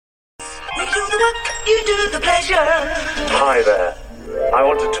the work, you do the pleasure. Hi there. I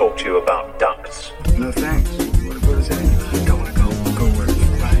want to talk to you about ducks. No thanks. What does that mean? Don't want to go. Go where?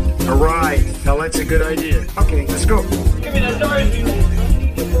 A ride. Now that's a good idea. Okay, let's go. Give me that Dorothy.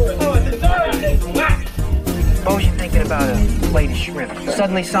 Oh, it's a Dorothy. Whack. Suppose you're thinking about a plate of shrimp.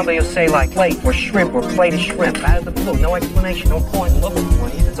 Suddenly somebody will say like plate or shrimp or plate of shrimp out of the blue. No explanation, no point looking for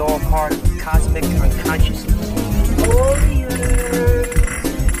it. It's all part of cosmic unconsciousness. Warriors,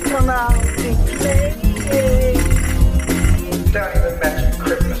 come out and play. Don't even mention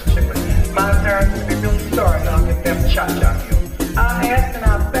Christmas chicken. My parents would be real sorry not to get them cha-cha meal. I asked and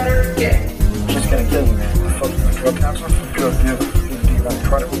I better get. She's gonna kill you, man. Fuck my drug counselor. Drug dealer. You got a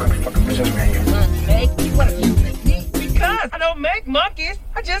product. What kind of fucking business man you? Because I don't make monkeys,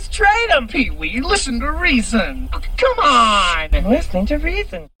 I just trade them. Pee-wee, listen to reason. Come on. I'm listening to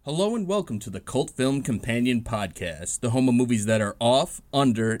reason. Hello and welcome to the Cult Film Companion Podcast, the home of movies that are off,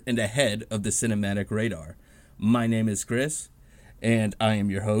 under, and ahead of the cinematic radar. My name is Chris, and I am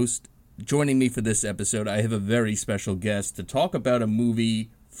your host. Joining me for this episode, I have a very special guest to talk about a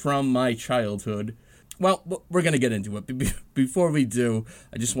movie from my childhood. Well, we're going to get into it. Before we do,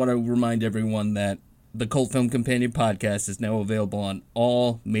 I just want to remind everyone that the Cult Film Companion Podcast is now available on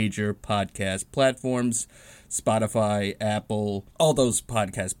all major podcast platforms, Spotify, Apple, all those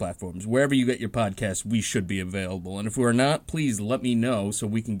podcast platforms. Wherever you get your podcasts, we should be available. And if we're not, please let me know so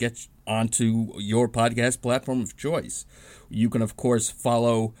we can get onto your podcast platform of choice. You can, of course,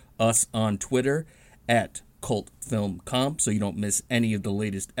 follow us on Twitter at Cult Film Comp so you don't miss any of the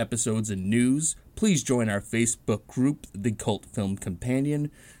latest episodes and news. Please join our Facebook group, The Cult Film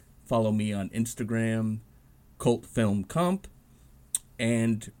Companion. Follow me on Instagram, Cult Film Comp,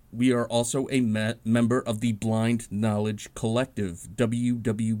 and we are also a member of the Blind Knowledge Collective,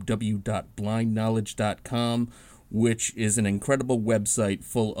 www.blindknowledge.com, which is an incredible website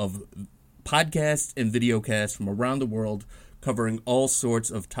full of podcasts and videocasts from around the world covering all sorts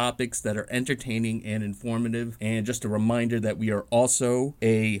of topics that are entertaining and informative. And just a reminder that we are also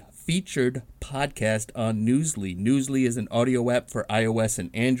a featured podcast on Newsly. Newsly is an audio app for iOS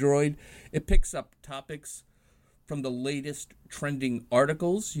and Android. It picks up topics from the latest trending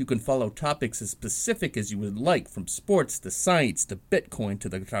articles. You can follow topics as specific as you would like, from sports to science to Bitcoin to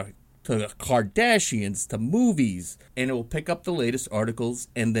the Kardashians to movies. And it will pick up the latest articles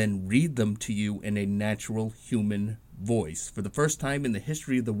and then read them to you in a natural human voice. For the first time in the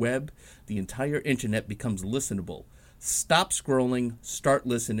history of the web, the entire internet becomes listenable. Stop scrolling, start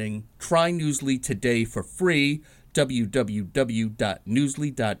listening. Try Newsly today for free,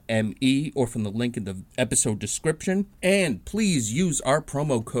 www.newsly.me, or from the link in the episode description. And please use our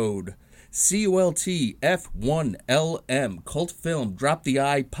promo code CULTF1LM, Cult Film. Drop the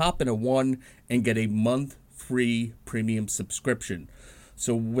I, pop in a 1, and get a month free premium subscription.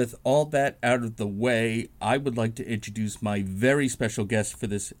 So with all that out of the way, I would like to introduce my very special guest for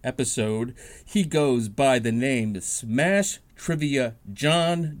this episode. He goes by the name Smash Trivia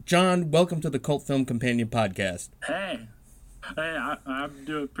John. John, welcome to the Cult Film Companion Podcast. Hey, I'm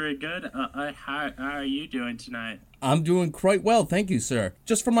doing pretty good. How are you doing tonight? I'm doing quite well, thank you, sir.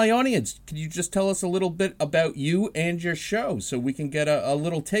 Just for my audience, can you just tell us a little bit about you and your show so we can get a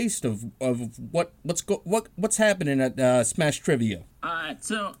little taste of what's happening at Smash Trivia?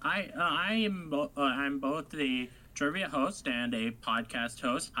 So I'm both the trivia host and a podcast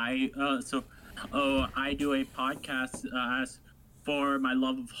host. I do a podcast for my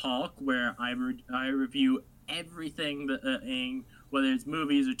love of Hulk, where I review everything whether it's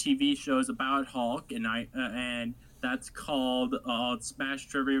movies or TV shows about Hulk, and that's called Smash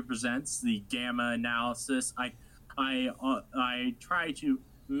Trivia Presents the Gamma Analysis. I try to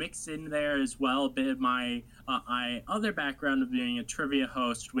mix in there as well a bit of my other background of being a trivia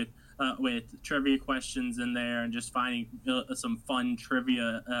host with trivia questions in there and just finding some fun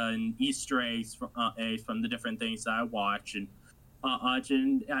trivia and Easter eggs from the different things that I watch, and I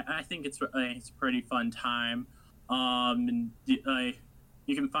think it's a pretty fun time.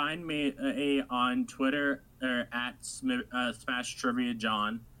 You can find me on Twitter at Smash Trivia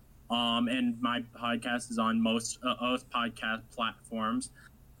John, and my podcast is on most podcast platforms.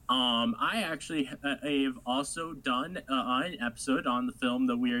 I actually have also done an episode on the film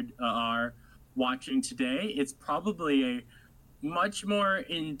that we are watching today. It's probably a much more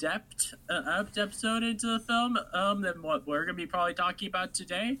in-depth episode into the film than what we're going to be probably talking about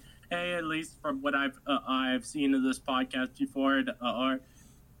today. At least from what I've seen of this podcast before,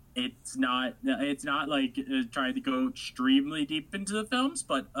 it's not like trying to go extremely deep into the films,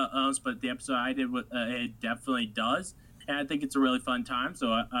 but the episode I did it definitely does, and I think it's a really fun time. So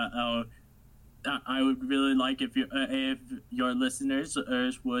I would really like if your listeners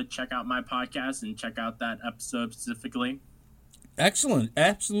would check out my podcast and check out that episode specifically. Excellent.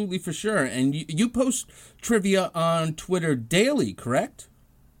 Absolutely, for sure. And you post trivia on Twitter daily, correct?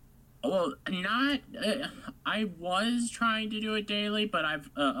 Well, not. I was trying to do it daily, but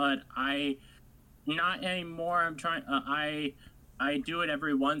I not anymore. I'm trying. I do it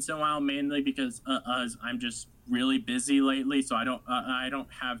every once in a while, mainly because I'm just really busy lately, so I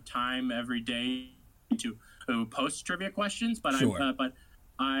don't have time every day to post trivia questions. But Sure. but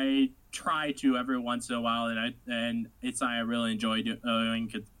I try to every once in a while, and it's something I really enjoy doing.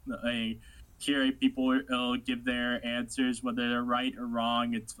 'Cause I hear people give their answers, whether they're right or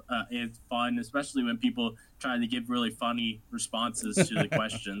wrong. It's fun, especially when people try to give really funny responses to the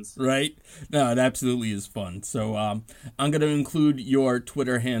questions. Right? No, it absolutely is fun. So I'm going to include your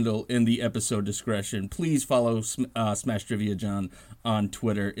Twitter handle in the episode description. Please follow Smash Trivia John on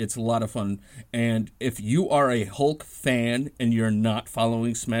Twitter. It's a lot of fun. And if you are a Hulk fan and you're not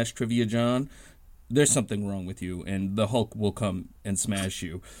following Smash Trivia John, there's something wrong with you, and the Hulk will come and smash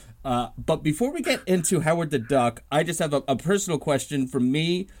you. But before we get into Howard the Duck, I just have a personal question from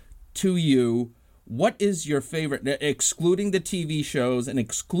me to you. What is your favorite, excluding the TV shows and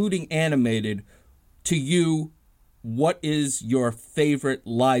excluding animated, to you, what is your favorite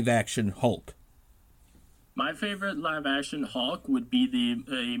live-action Hulk? My favorite live-action Hulk would be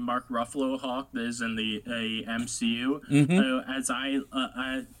the Mark Ruffalo Hulk that is in the MCU. As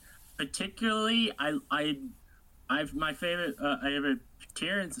I particularly, I've my favorite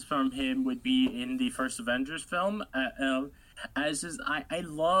appearance from him would be in the first Avengers film. I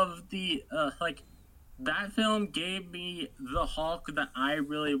love the like. That film gave me the Hulk that I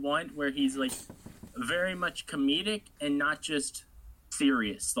really want, where he's like very much comedic and not just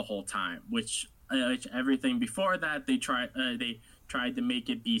serious the whole time. Which everything before that they tried to make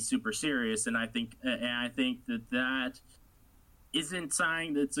it be super serious, and I think that isn't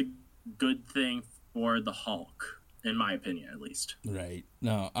something that's a good thing for the Hulk, in my opinion, at least. Right.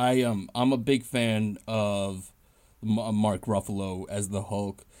 No, I'm a big fan of Mark Ruffalo as the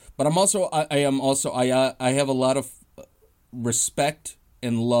Hulk. But I have a lot of respect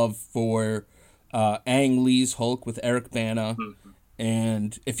and love for Ang Lee's Hulk with Eric Bana. Mm-hmm.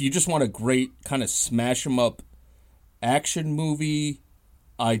 And if you just want a great kind of smash 'em up action movie,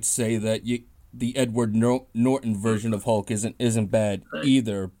 I'd say that the Edward Norton version of Hulk isn't bad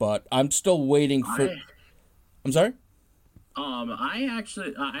either. But I'm still waiting for. I'm sorry? I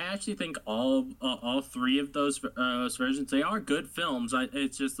actually think all three of those versions, they are good films.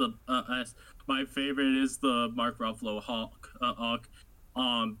 It's just my favorite is the Mark Ruffalo Hulk,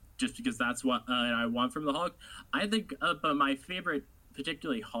 just because that's what I want from the Hulk. I think, but my favorite,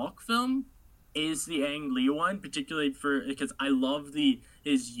 particularly Hulk film, is the Ang Lee one, particularly because I love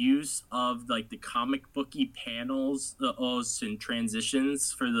his use of like the comic booky panels and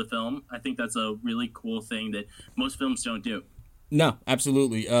transitions for the film. I think that's a really cool thing that most films don't do. No,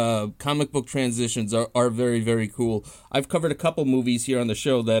 absolutely. Comic book transitions are very, very cool. I've covered a couple movies here on the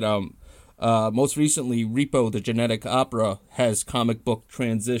show that most recently Repo, the Genetic Opera, has comic book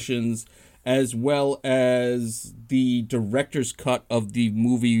transitions, as well as the director's cut of the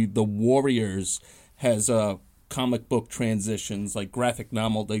movie The Warriors has comic book transitions, like graphic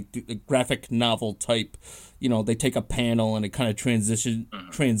novel type. You know, they take a panel and it kind of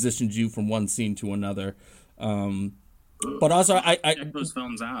transitions you from one scene to another. But also, I check those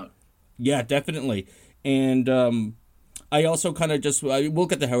films out. Yeah, definitely. And I also kind of we'll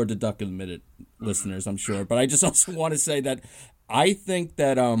get to Howard the Duck in a minute, listeners, I'm sure. But I just also want to say that I think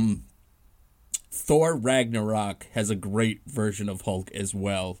that Thor Ragnarok has a great version of Hulk as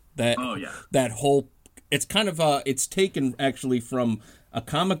well. That whole, it's kind of it's taken actually from a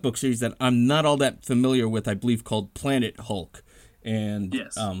comic book series that I'm not all that familiar with, I believe, called Planet Hulk. And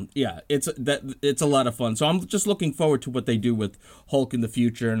yes. It's a lot of fun. So I'm just looking forward to what they do with Hulk in the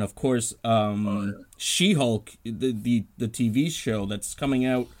future, and of course, She-Hulk, the TV show that's coming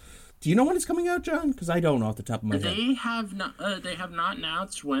out. Do you know when it's coming out, John? Because I don't off the top of my head. They have not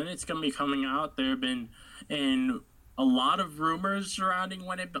announced when it's going to be coming out. There have been a lot of rumors surrounding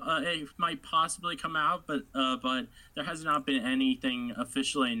when it might possibly come out, but there has not been anything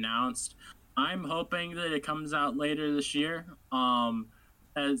officially announced. I'm hoping that it comes out later this year. A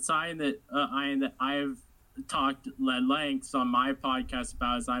sign that I've talked at length on my podcast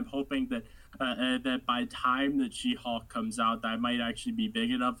about is I'm hoping that that by the time that She-Hulk comes out, that might actually be big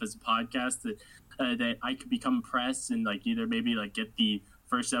enough as a podcast that I could become press and like either maybe like get the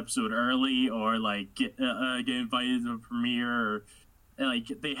first episode early or like get invited to a premiere or like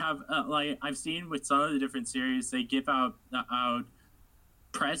they have like I've seen with some of the different series they give out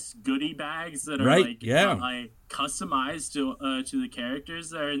press goodie bags that are Right, like customized to the characters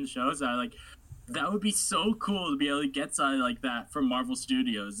that are in the shows. That would be so cool to be able to get something like that from Marvel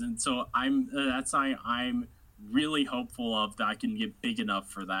Studios. And so that's why I'm really hopeful of that I can get big enough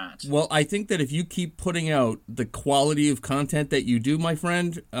for that. Well, I think that if you keep putting out the quality of content that you do, my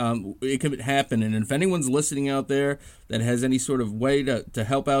friend, it could happen. And if anyone's listening out there that has any sort of way to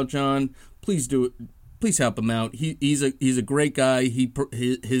help out John, please do it. Please help him out. He's a great guy.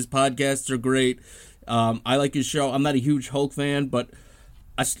 His podcasts are great. I like his show. I'm not a huge Hulk fan, but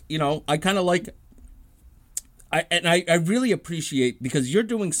I kind of like. I really appreciate, because you're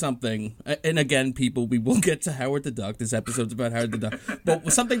doing something, and again, people, we will get to Howard the Duck. This episode's about Howard the Duck,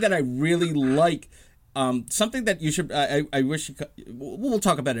 but something that I really like, something that you should. I wish you could, we'll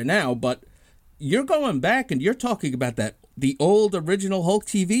talk about it now, but you're going back and you're talking about the old original Hulk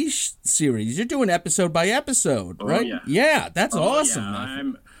TV series. You're doing episode by episode, right? Yeah, that's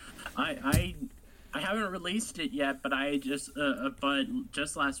awesome. Yeah. I haven't released it yet, but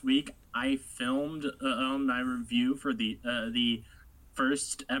just last week I filmed my review for the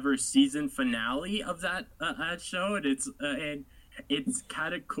first ever season finale of that show, and it's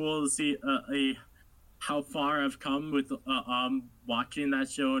kind of cool to see how far I've come with watching that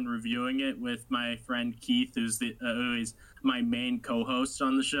show and reviewing it with my friend Keith, who is my main co-host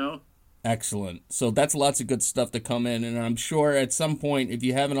on the show. Excellent. So that's lots of good stuff to come in, and I'm sure at some point, if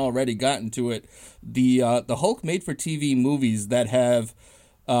you haven't already gotten to it, the Hulk made-for-TV movies that have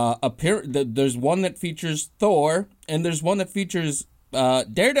there's one that features Thor, and there's one that features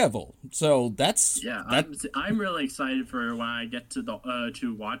Daredevil. So I'm really excited for when I get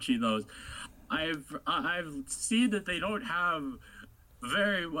to watching those. I've seen that they don't have they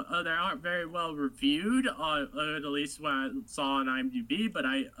aren't very well reviewed, at least when I saw on IMDb. But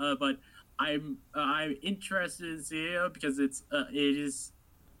I'm interested in seeing it because it is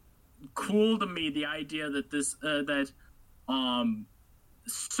cool to me, the idea that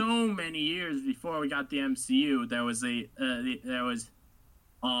so many years before we got the MCU, there was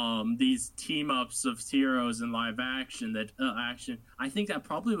these team ups of heroes in live action I think that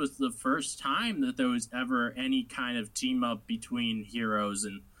probably was the first time that there was ever any kind of team up between heroes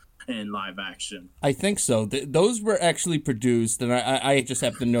in live action. I think so. Those were actually produced, and I just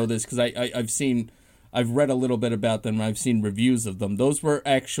happen to know this because I've read a little bit about them. I've seen reviews of them. Those were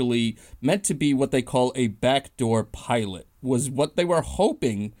actually meant to be what they call a backdoor pilot. Was what they were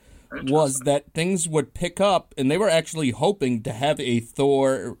hoping was that things would pick up, and they were actually hoping to have a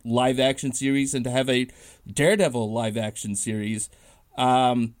Thor live-action series and to have a Daredevil live-action series.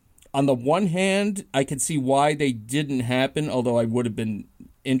 On the one hand, I could see why they didn't happen, although I would have been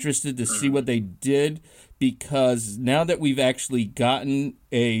interested to see what they did, because now that we've actually gotten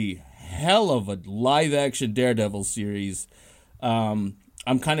a hell of a live-action Daredevil series,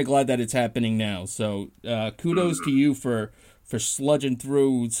 I'm kind of glad that it's happening now. So kudos to you for sludging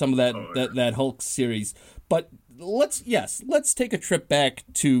through some of that Hulk series. But let's take a trip back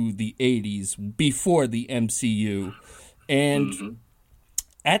to the 80s before the MCU. And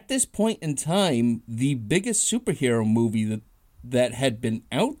at this point in time, the biggest superhero movie that had been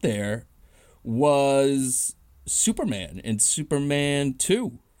out there was Superman and Superman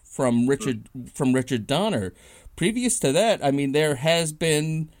 2 from Richard Donner. Previous to that, I mean, there has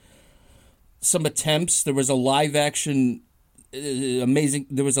been some attempts. There was a live action Spider-Man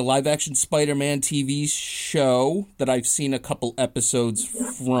TV show that I've seen a couple episodes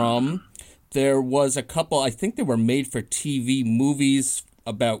from. There was a couple, I think they were made for TV movies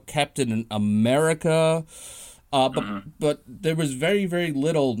about Captain America. But there was very, very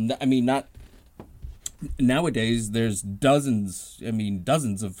little. I mean, not nowadays. There's dozens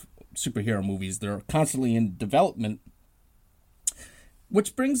of superhero movies. They're constantly in development.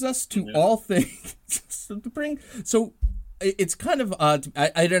 Which brings us to all things. So it's kind of odd.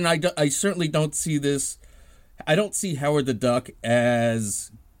 I certainly don't see this. I don't see Howard the Duck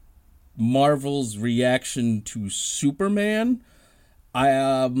as Marvel's reaction to Superman.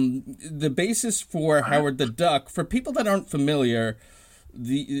 The basis for Howard the Duck, for people that aren't familiar,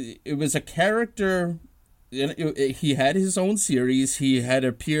 it was a character. He had his own series. He had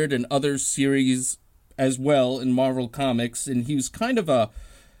appeared in other series as well in Marvel Comics, and he was kind of like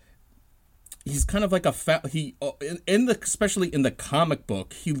a especially in the comic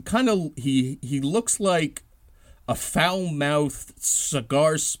book, he looks like a foul-mouthed,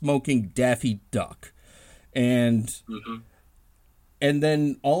 cigar-smoking Daffy Duck, and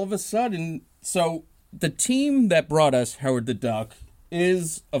then all of a sudden, so the team that brought us Howard the Duck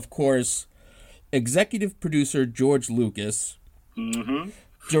is, of course, executive producer George Lucas,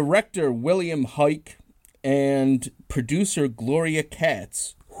 director William Huyck, and producer Gloria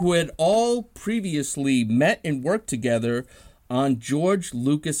Katz, who had all previously met and worked together on George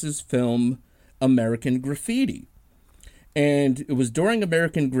Lucas's film American Graffiti. And it was during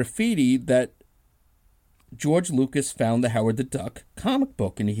American Graffiti that George Lucas found the Howard the Duck comic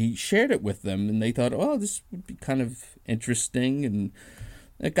book, and he shared it with them, and they thought, oh, this would be kind of interesting, and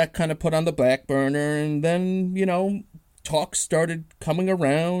it got kind of put on the back burner, and then, talks started coming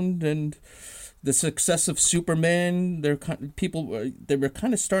around, and the success of Superman, they were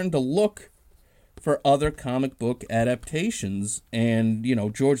kind of starting to look for other comic book adaptations, and,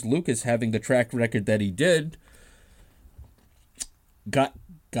 George Lucas, having the track record that he did, got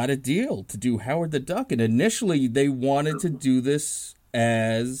a deal to do Howard the Duck, and initially they wanted to do this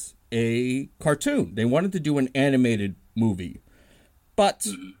as a cartoon. They wanted to do an animated movie, but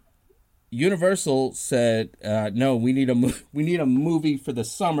Universal said, "No, we need a movie for the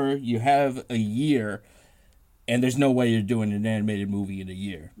summer. You have a year, and there's no way you're doing an animated movie in a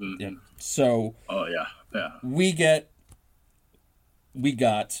year." And so, we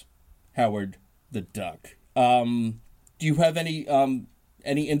got Howard the Duck. Do you have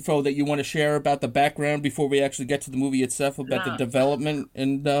any info that you want to share about the background before we actually get to the movie itself, about the development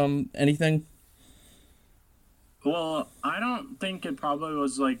and anything? Well, I don't think it probably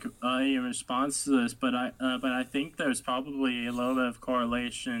was like a response to this, but I think there's probably a little bit of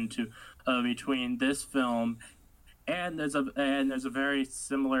correlation to between this film and there's a very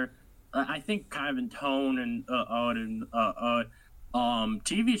similar, I think, kind of in tone and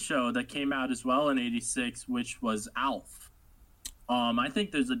TV show that came out as well in '86, which was Alf. I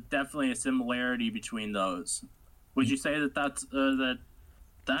think there's definitely a similarity between those. Would you say that's that?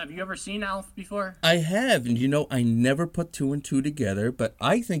 Have you ever seen Alf before? I have, and I never put two and two together, but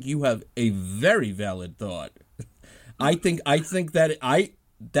I think you have a very valid thought. I think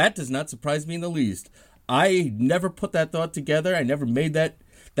that does not surprise me in the least. I never put that thought together. I never made that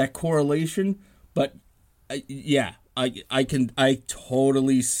correlation, but I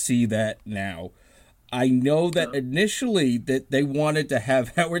totally see that now. I know that initially that they wanted to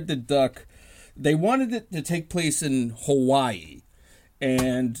have Howard the Duck, they wanted it to take place in Hawaii,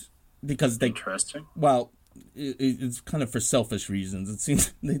 and because interesting. Well, it's kind of for selfish reasons. It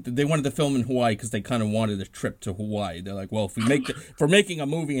seems they wanted to film in Hawaii because they kind of wanted a trip to Hawaii. They're like, well, if we're making a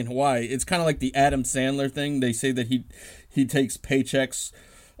movie in Hawaii, it's kind of like the Adam Sandler thing. They say that he takes paychecks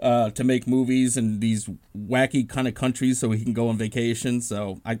to make movies in these wacky kind of countries so he can go on vacation.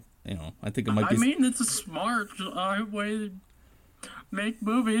 So I think it might be. I mean, it's a smart way to make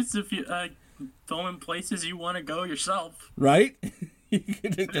movies if you film in places you want to go yourself, right?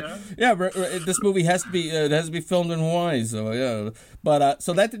 Yeah, this movie has to be filmed in Hawaii. So yeah, but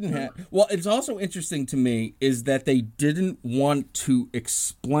so that didn't happen. Well, it's also interesting to me is that they didn't want to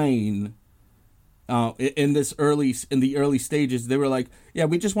explain. In the early stages, they were like, yeah,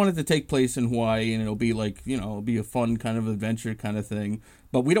 we just wanted to take place in Hawaii, and it'll be like, it'll be a fun kind of adventure kind of thing,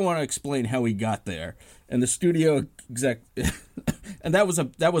 but we don't want to explain how we got there. And the studio exec, and that was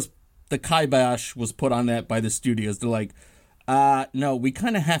the kibosh was put on that by the studios. They're like, no, we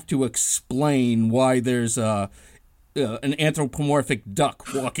kind of have to explain why there's an anthropomorphic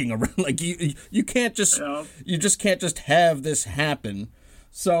duck walking around. Like you can't just you just can't just have this happen.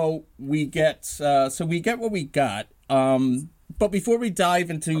 So we get what we got. But before we dive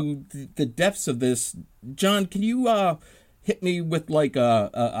into the depths of this, John, can you hit me with like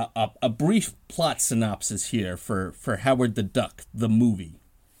a brief plot synopsis here for Howard the Duck, the movie?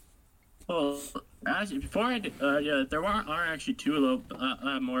 Well, actually, before I there are actually two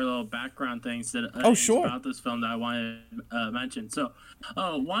little background things that about this film that I want to mention. So,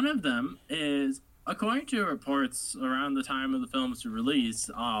 one of them is, according to reports around the time of the film's release,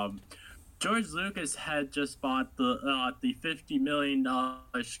 George Lucas had just bought the $50 million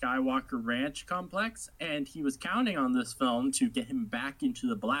Skywalker Ranch complex, and he was counting on this film to get him back into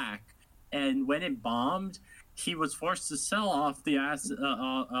the black. And when it bombed, he was forced to sell off the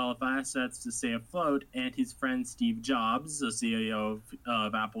assets to stay afloat, and his friend Steve Jobs, the CEO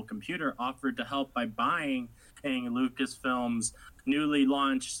of Apple Computer, offered to help by buying Lucasfilm's newly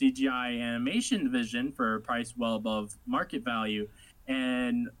launched CGI animation division for a price well above market value,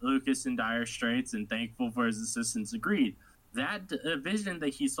 and Lucas, in dire straits and thankful for his assistance, agreed. That vision that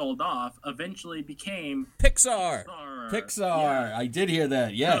he sold off eventually became Pixar. Yeah. I did hear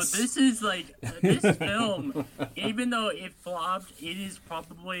that. Yes. So this is like this film, even though it flopped, it is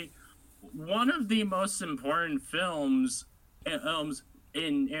probably one of the most important films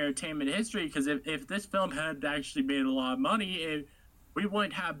in entertainment history. Because if this film had actually made a lot of money, we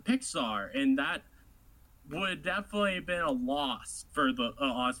wouldn't have Pixar, and that would definitely have been a loss for the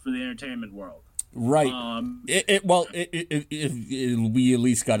entertainment world. Right. We at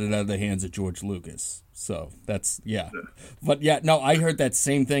least got it out of the hands of George Lucas. So that's, yeah. But yeah, no, I heard that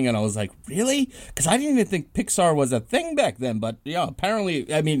same thing and I was like, really? Because I didn't even think Pixar was a thing back then. But yeah,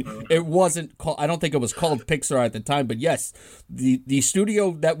 apparently, I mean, it wasn't called, I don't think it was called Pixar at the time. But yes, the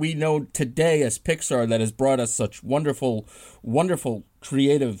studio that we know today as Pixar that has brought us such wonderful, wonderful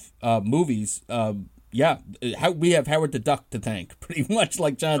creative movies, yeah, we have Howard the Duck to thank, pretty much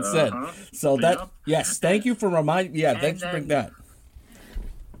like John said. So that, yes, thank you for reminding. Yeah, thanks for bringing that.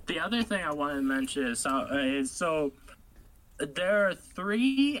 The other thing I want to mention is so there are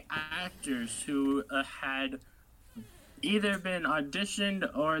 3 actors who had either been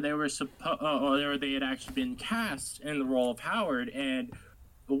auditioned or they were or they had actually been cast in the role of Howard, and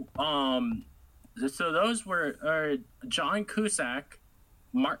so those were John Cusack,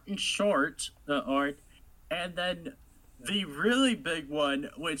 Martin Short, and then the really big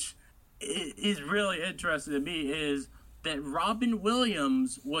one, which is really interesting to me, is that Robin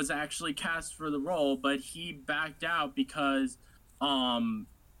Williams was actually cast for the role, but he backed out because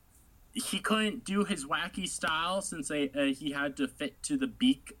he couldn't do his wacky style since he had to fit to the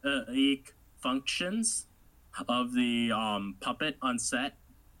beak functions of the puppet on set.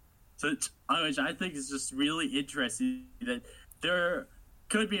 So which I think is just really interesting that there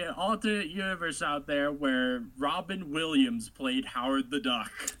could be an alternate universe out there where Robin Williams played Howard the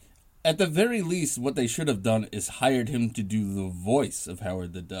Duck. At the very least, what they should have done is hired him to do the voice of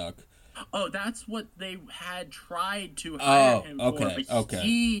Howard the Duck. Oh, that's what they had tried to hire him for. But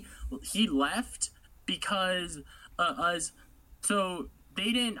he left because so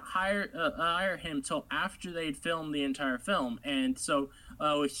they didn't hire him till after they'd filmed the entire film, and so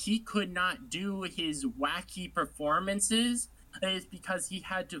he could not do his wacky performances. Is because he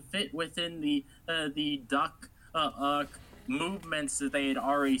had to fit within the duck movements that they had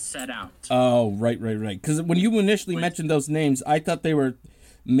already set out. Oh, right. Because when you initially mentioned those names, I thought they were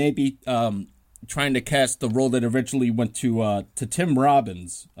maybe trying to cast the role that eventually went to Tim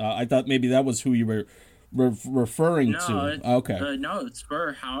Robbins. I thought maybe that was who you were referring to. Okay. No, it's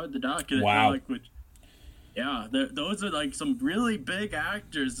for Howard the Duck. Wow. Those are like some really big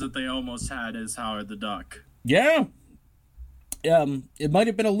actors that they almost had as Howard the Duck. Yeah. It might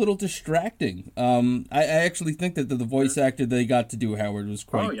have been a little distracting. I actually think that the voice actor they got to do Howard was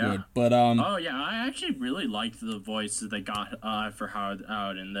quite good. But I actually really liked the voice that they got for Howard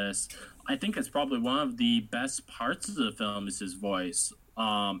out in this. I think it's probably one of the best parts of the film is his voice.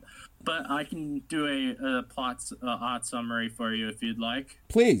 But I can do a plot summary for you if you'd like.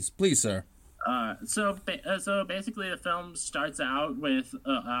 Please, sir. So basically, the film starts out with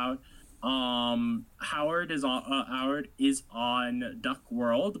Howard is on Duck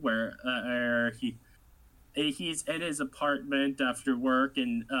World, where he's in his apartment after work,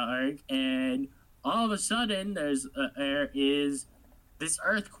 and all of a sudden there is this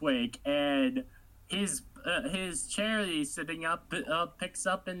earthquake, and his chair that he's sitting up picks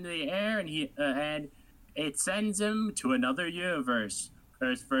up in the air, and it sends him to another universe.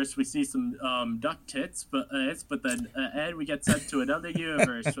 First we see some duck tits, but then we get sent to another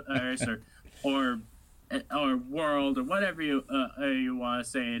universe, or world, or whatever you want to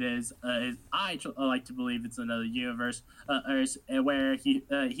say it is. I like to believe it's another universe, where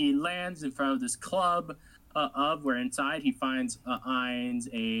he lands in front of this club, where inside he finds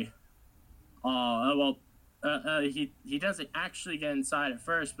he doesn't actually get inside at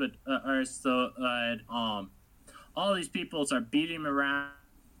first, but all these people start beating him around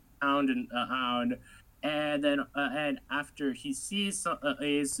and then after he sees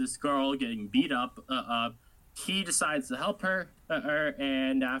this girl getting beat up, he decides to help her,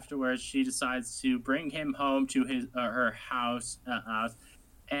 and afterwards she decides to bring him home to her house,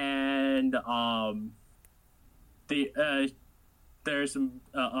 and there's some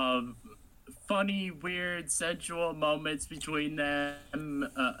funny, weird, sensual moments between them.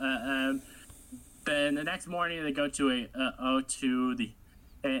 Then the next morning they go to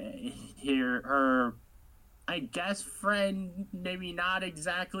her, I guess, friend, maybe not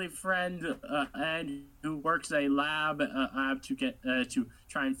exactly friend, and who works at a lab to get to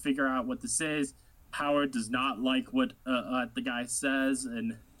try and figure out what this is. Howard does not like what the guy says,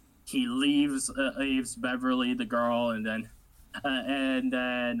 and he leaves Beverly, the girl, and then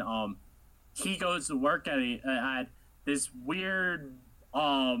he goes to work at this weird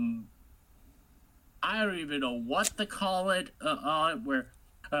I don't even know what to call it, where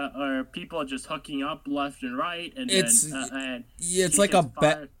people are just hooking up left and right, and it's like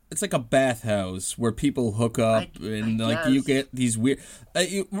a bathhouse where people hook up, you get these weird.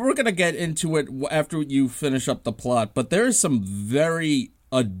 We're gonna get into it after you finish up the plot, but there is some very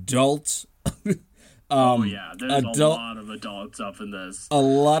adult there's a adult- lot of adult stuff in this. a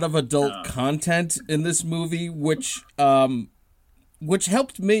lot of adult content in this movie, which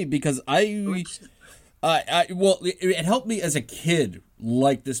helped me because it helped me as a kid.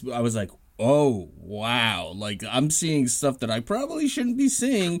 Like this, I was like, oh wow, like I'm seeing stuff that I probably shouldn't be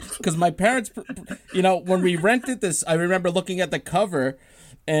seeing because my parents, when we rented this, I remember looking at the cover,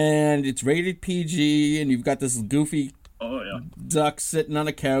 and it's rated PG, and you've got this goofy duck sitting on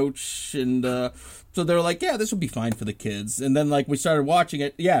a couch, and so they were like, yeah, this would be fine for the kids. And then like we started watching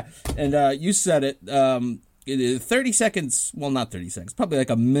it, and you said it, 30 seconds, well not 30 seconds, probably like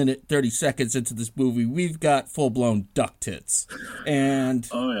a minute, 30 seconds into this movie, we've got full-blown duck tits. And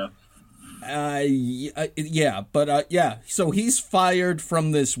so he's fired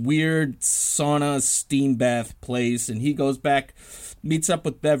from this weird sauna steam bath place, and he goes back, meets up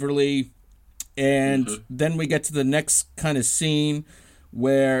with Beverly, and then we get to the next kind of scene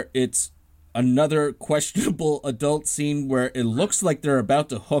where it's another questionable adult scene where it looks like they're about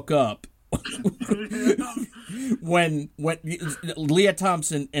to hook up. when Leah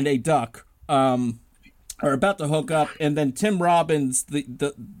Thompson and a duck are about to hook up, and then Tim Robbins,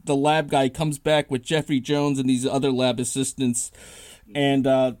 the lab guy, comes back with Jeffrey Jones and these other lab assistants, and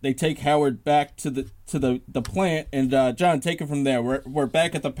they take Howard back to the plant. And John, take it from there. We're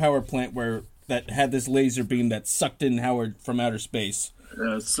back at the power plant that had this laser beam that sucked in Howard from outer space.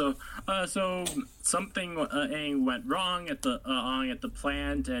 So something went wrong at the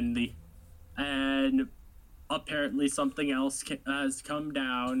plant, and apparently something else has come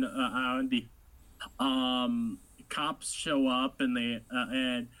down. The cops show up, and they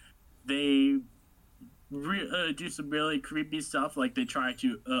do some really creepy stuff. Like they try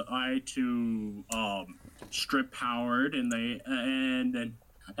to strip Howard, and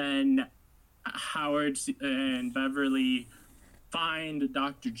Howard and Beverly find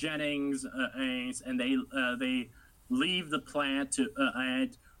Dr. Jennings, and they leave the plant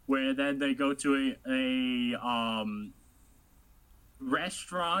where then they go to a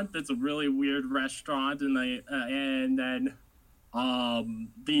restaurant that's a really weird restaurant, and then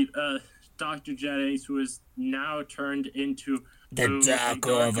Dr. Jennings, who is now turned into the Dark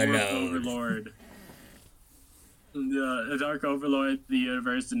Overlord. The Dark Overlord, the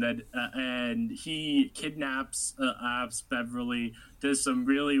universe, and he kidnaps Beverly, does some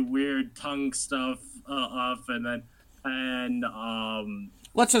really weird tongue stuff,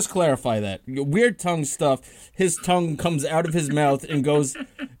 Let's just clarify that. Weird tongue stuff. His tongue comes out of his mouth and goes.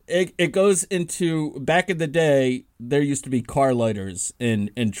 It goes into. Back in the day, there used to be car lighters in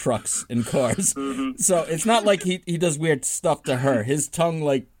trucks and cars. So it's not like he does weird stuff to her. His tongue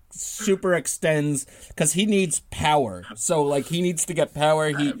like super extends because he needs power. So like he needs to get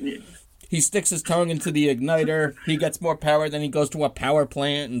power. He sticks his tongue into the igniter. He gets more power. Then he goes to a power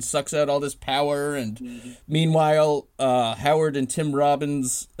plant and sucks out all this power. And meanwhile, Howard and Tim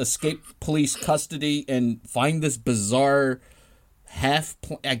Robbins escape police custody and find this bizarre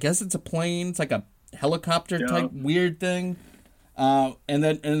I guess it's a plane. It's like a helicopter type weird thing. And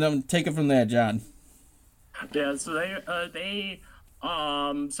then take it from there, John. Yeah. So they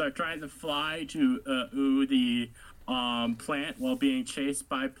start trying to fly to the plant while being chased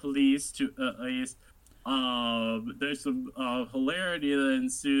by police. There's some hilarity that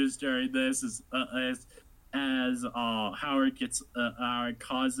ensues during this as Howard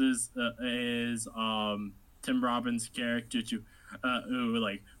causes Tim Robbins' character to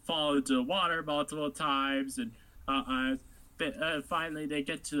fall into the water multiple times, and finally they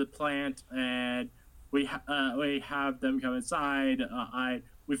get to the plant, and we have them come inside.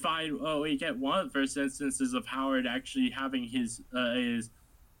 We get one of the first instances of Howard actually having his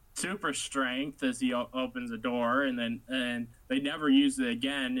super strength as he opens the door, and they never use it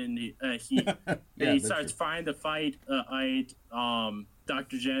again. And he starts trying to fight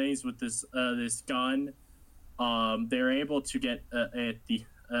Dr. Jennings with this gun. They're able to get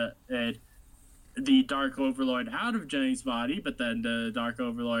the Dark Overlord out of Jennings' body, but then the Dark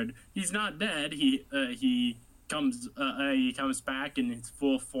Overlord, he's not dead. He comes back in his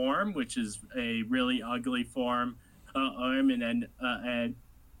full form, which is a really ugly form, and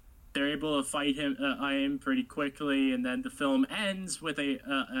they're able to fight him pretty quickly, and then the film ends with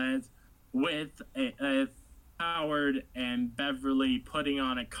Howard and Beverly putting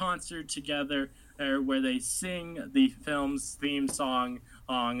on a concert together, where they sing the film's theme song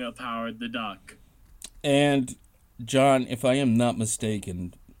of Howard the Duck. And John, if I am not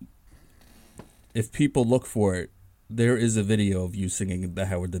mistaken, if people look for it, there is a video of you singing the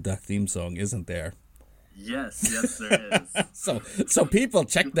Howard the Duck theme song, isn't there? Yes, there is. So people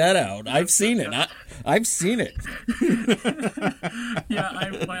check that out. I've seen it. I've seen it.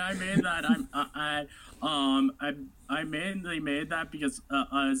 Yeah, when I made that, I mainly made that because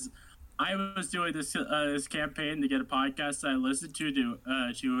as I was doing this campaign to get a podcast that I listened to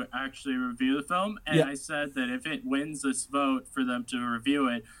actually review the film, and yeah. I said that if it wins this vote for them to review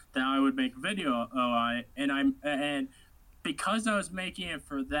it, then I would make a video on it, and because I was making it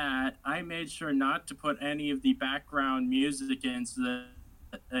for that, I made sure not to put any of the background music into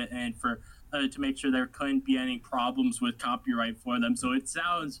and to make sure there couldn't be any problems with copyright for them. So it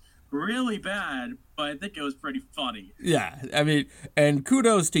sounds really bad, but I think it was pretty funny. Yeah, I mean, and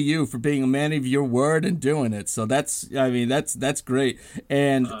kudos to you for being a man of your word and doing it. So that's great,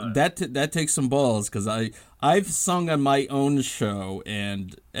 and that takes some balls, because I've sung on my own show,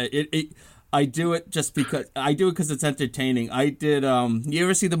 and I do it just because it's entertaining. I did. You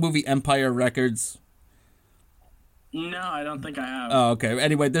ever see the movie Empire Records? No, I don't think I have. Oh, okay.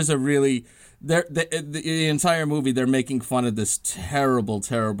 Anyway, there's a really the entire movie they're making fun of this terrible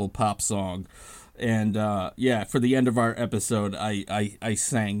pop song, and for the end of our episode, I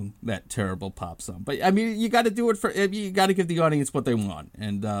sang that terrible pop song. But I mean, you got to do it you got to give the audience what they want,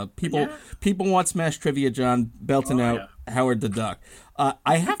 and people want Smash Trivia, John, belting out Howard the Duck.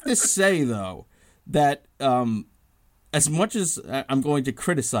 I have to say though that as much as I'm going to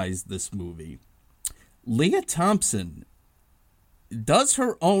criticize this movie, Leah Thompson does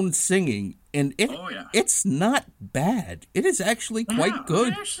her own singing, and it's not bad. It is actually quite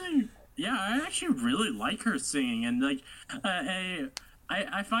good. I actually really like her singing, and like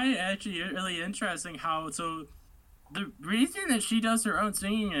I find it actually really interesting how the reason that she does her own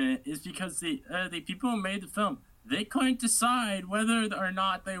singing in it is because the people who made the film, they couldn't decide whether or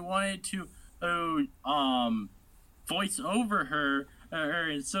not they wanted to voice over her,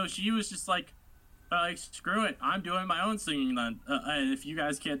 and so she was just like, screw it, I'm doing my own singing then. If you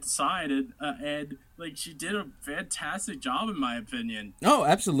guys can't decide it, and like she did a fantastic job in my opinion. Oh,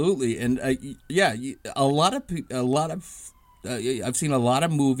 absolutely, and a lot of I've seen a lot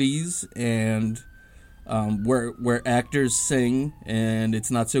of movies and where actors sing and it's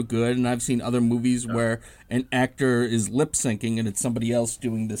not so good, and I've seen other movies where an actor is lip syncing and it's somebody else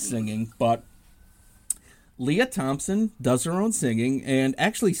doing the singing, but Leah Thompson does her own singing, and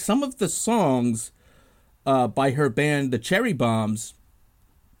actually some of the songs by her band, the Cherry Bombs,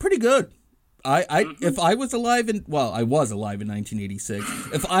 pretty good. If I was alive I was alive in 1986.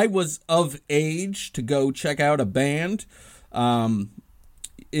 If I was of age to go check out a band, I'd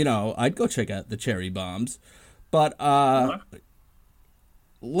go check out the Cherry Bombs. But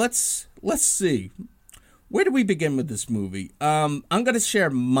let's see. Where do we begin with this movie? I'm going to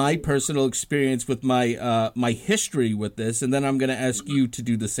share my personal experience with my history with this, and then I'm going to ask you to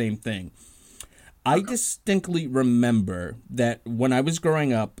do the same thing. I distinctly remember that when I was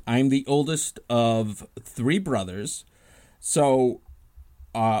growing up, I'm the oldest of 3 brothers, so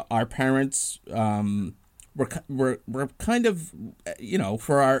our parents were kind of,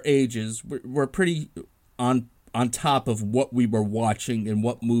 for our ages, we're pretty on top of what we were watching and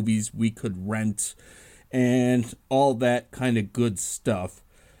what movies we could rent and all that kind of good stuff.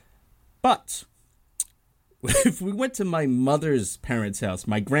 But if we went to my mother's parents' house,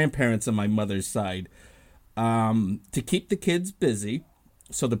 my grandparents on my mother's side, to keep the kids busy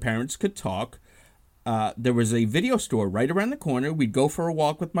so the parents could talk, there was a video store right around the corner. We'd go for a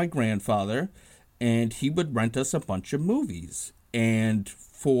walk with my grandfather, and he would rent us a bunch of movies. And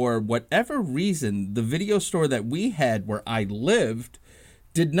for whatever reason, the video store that we had where I lived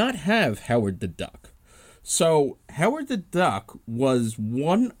did not have Howard the Duck. So Howard the Duck was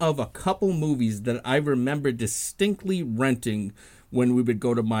one of a couple movies that I remember distinctly renting when we would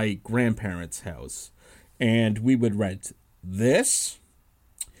go to my grandparents' house. And we would rent this.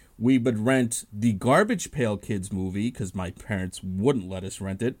 We would rent the Garbage Pail Kids movie because my parents wouldn't let us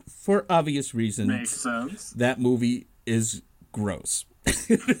rent it for obvious reasons. Makes sense. That movie is gross.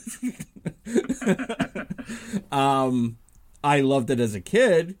 I loved it as a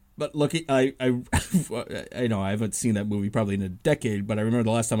kid. But looking, I know I haven't seen that movie probably in a decade, but I remember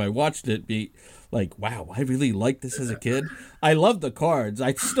the last time I watched it be like, wow, I really liked this as a kid. I love the cards.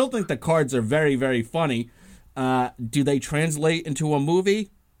 I still think the cards are very, very funny. Do they translate into a movie?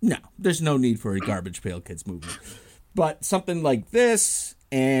 No, there's no need for a Garbage Pail Kids movie. But something like this,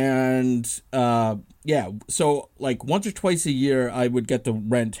 and so like once or twice a year, I would get to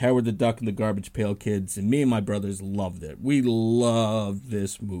rent Howard the Duck and the Garbage Pail Kids, and me and my brothers loved it. We loved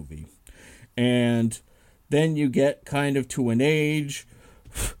this movie. And then you get kind of to an age,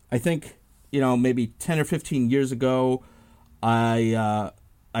 I think, maybe 10 or 15 years ago, I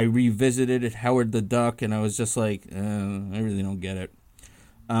I revisited Howard the Duck, and I was just like, I really don't get it.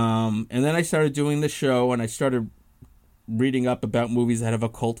 And then I started doing the show, and I started reading up about movies that have a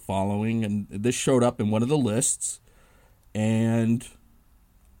cult following, and this showed up in one of the lists, and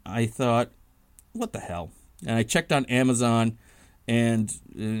I thought, what the hell? And I checked on Amazon, and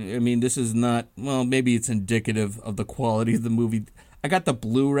I mean, this is not, well, maybe it's indicative of the quality of the movie. I got the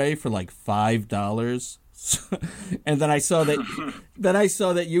Blu-ray for like $5. And then I saw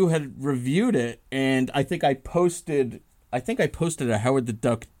that you had reviewed it, and I think I posted a Howard the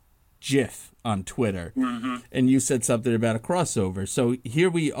Duck GIF on Twitter, and you said something about a crossover. So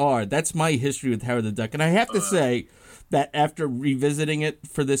here we are. That's my history with Howard the Duck, and I have to say that after revisiting it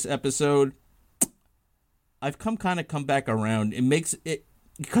for this episode, I've come back around. It makes it,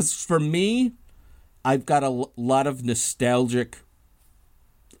 because for me, I've got a lot of nostalgic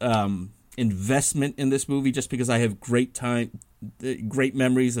investment in this movie, just because I have great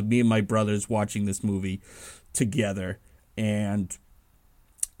memories of me and my brothers watching this movie together, and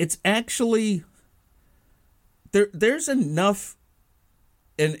it's actually there's enough,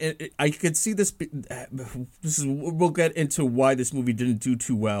 and I could see this. We'll get into why this movie didn't do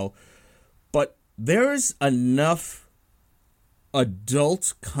too well, but there's enough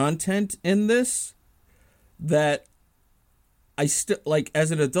adult content in this that I still, like,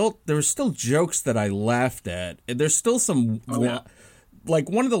 as an adult, there were still jokes that I laughed at. And there's still some, like,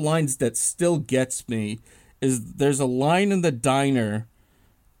 one of the lines that still gets me is there's a line in the diner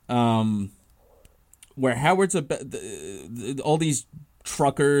where Howard's all these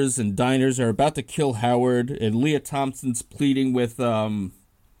truckers and diners are about to kill Howard, and Leah Thompson's pleading with the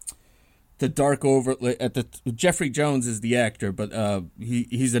Dark Jeffrey Jones is the actor, but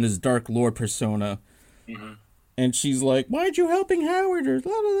he's in his Dark Lord persona. Mm-hmm. And she's like, "Why'd you helping Howard?" Or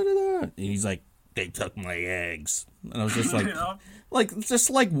blah, blah, blah, blah. And he's like, "They took my eggs." And I was just like, just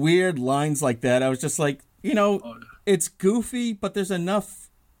like weird lines like that. I was just like, it's goofy, but there's enough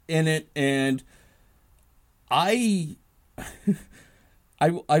in it. And I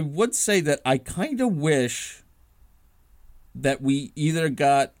would say that I kind of wish that we either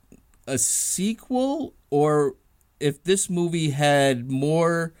got a sequel, or if this movie had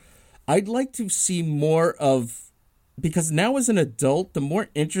more, I'd like to see more of, because now as an adult, the more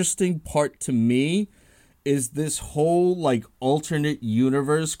interesting part to me is this whole, like, alternate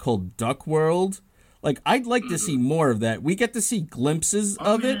universe called Duck World. Like, I'd like to see more of that. We get to see glimpses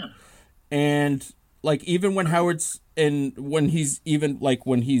of it, and, like, even when when he's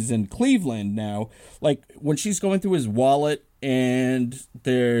in Cleveland now, like, when she's going through his wallet, and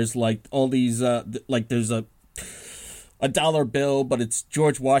there's, like, all these, like, there's a dollar bill, but it's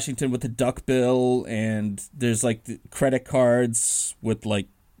George Washington with a duck bill, and there's, like, the credit cards with, like,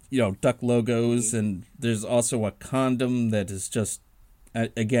 duck logos, and there's also a condom that is just,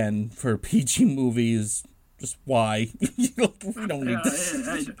 again, for PG movies, just why? We don't need this.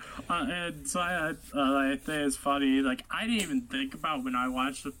 And so I think it's funny, like, I didn't even think about when I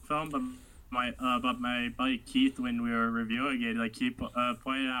watched the film, but my buddy Keith, when we were reviewing it, like, he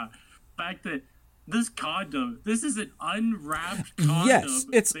pointed out the fact that this is an unwrapped condom. Yes,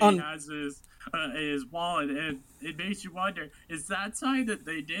 it's he has his wallet, and it makes you wonder, is that something that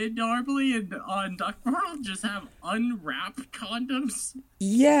they did normally on Duck World, just have unwrapped condoms?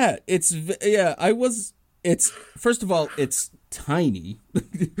 Yeah, first of all, it's tiny.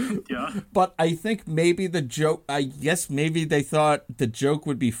 Yeah. But I think maybe maybe they thought the joke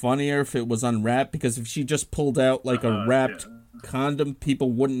would be funnier if it was unwrapped, because if she just pulled out, like, a wrapped condom,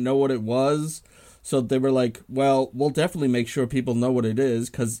 people wouldn't know what it was. So they were like, well, we'll definitely make sure people know what it is,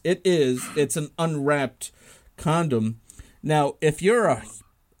 because it's an unwrapped condom. Now, if you're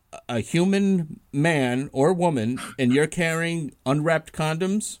a human man or woman and you're carrying unwrapped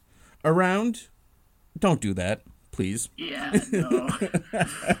condoms around, don't do that, please. Yeah, no.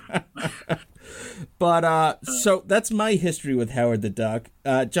 But, so that's my history with Howard the Duck.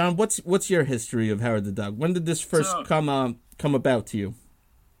 John, what's your history of Howard the Duck? When did this first come about to you?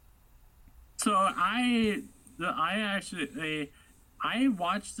 So I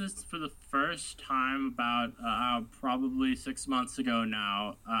watched this for the first time about probably 6 months ago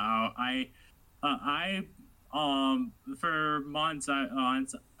now. For months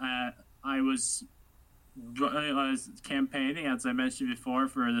I was campaigning, as I mentioned before,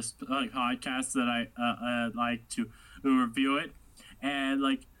 for this podcast that I like to review it, and,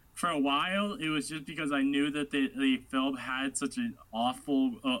 like, for a while, it was just because I knew that the film had such an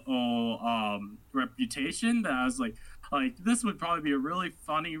awful reputation that I was like, this would probably be a really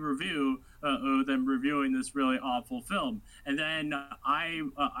funny review of them reviewing this really awful film. And then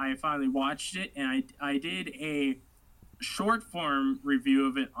I finally watched it, and I did short form review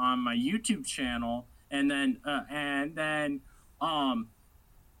of it on my YouTube channel, and then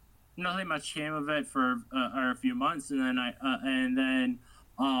nothing much came of it for a few months, and then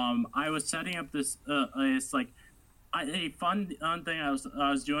I was setting up this it's like a fun thing I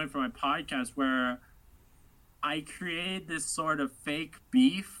was doing for my podcast where I created this sort of fake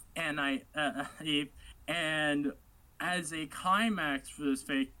beef, and and as a climax for this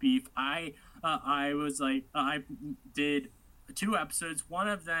fake beef, I did 2 episodes. One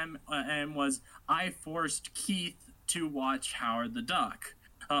of them was I forced Keith to watch Howard the Duck,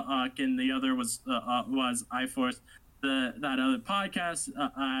 and the other was I forced that other podcast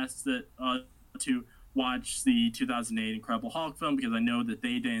asked that to watch the 2008 Incredible Hulk film because I know that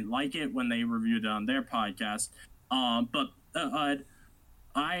they didn't like it when they reviewed it on their podcast.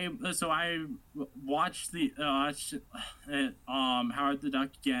 I watched the Howard the Duck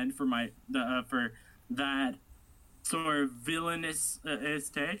again for for that sort of villainous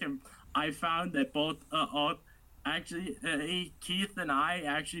take, and I found that both Keith and I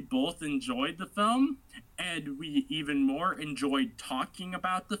actually both enjoyed the film, and we even more enjoyed talking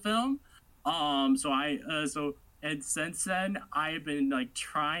about the film. And since then, I've been like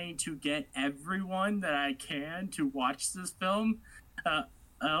trying to get everyone that I can to watch this film,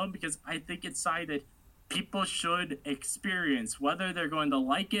 because I think it's something that people should experience, whether they're going to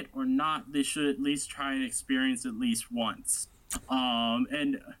like it or not. They should at least try and experience at least once.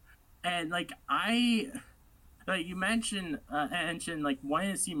 And like you mentioned like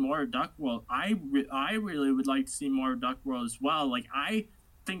wanting to see more of Duck World. I really would like to see more of Duck World as well. Like I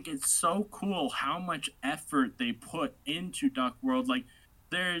think it's so cool how much effort they put into Duck World. Like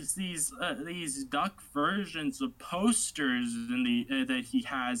there's these duck versions of posters in that he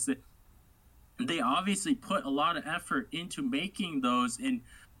has that they obviously put a lot of effort into making those, and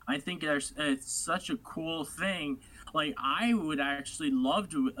I think it's such a cool thing. Like I would actually love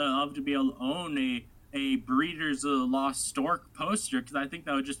to be able to own a Breeders of the Lost Stork poster, because I think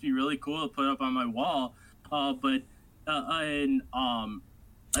that would just be really cool to put up on my wall.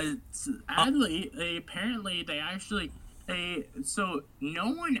 Apparently they actually so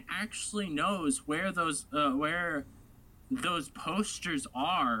no one actually knows where those posters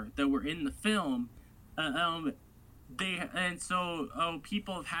are that were in the film.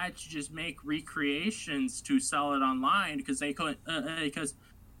 People have had to just make recreations to sell it online because they couldn't because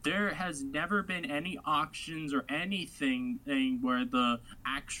there has never been any auctions or anything where the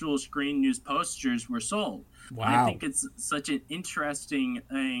actual screen news posters were sold. Wow. I think it's such an interesting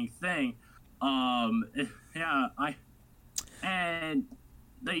thing. And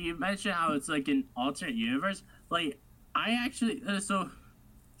that you mentioned how it's like an alternate universe. Like I actually the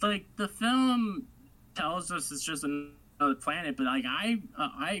film tells us it's just another planet, but like I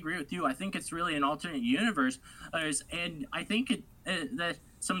agree with you. I think it's really an alternate universe, and I think that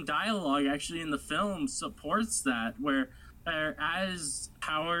some dialogue actually in the film supports that, where as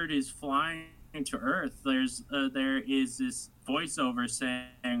Howard is flying to Earth, there is this voiceover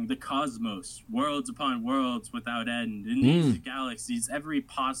saying, "The cosmos, worlds upon worlds without end. In these galaxies, every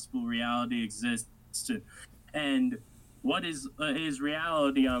possible reality exists. And what is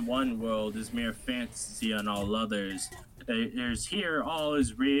reality on one world is mere fantasy on all others. There's here all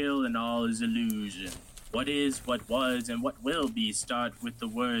is real and all is illusion. What is, what was, and what will be start with the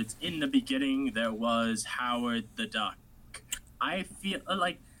words, in the beginning there was Howard the Duck." I feel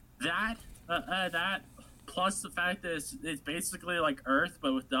like that plus the fact that it's basically like Earth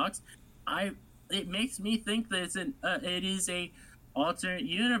but with ducks, it makes me think that it is a alternate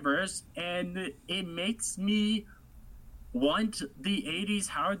universe, and it makes me want the 80s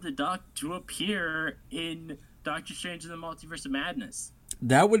Howard the Duck to appear in Doctor Strange and the Multiverse of Madness.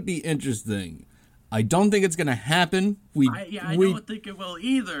 That would be interesting. I don't think it's going to happen. I don't think it will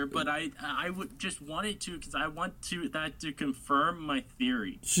either, but I would just want it to, because I want that to confirm my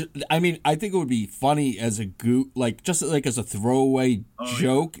theory. I mean, I think it would be funny as a just as a throwaway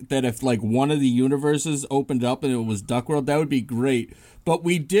joke, that if like one of the universes opened up and it was Duck World, that would be great. But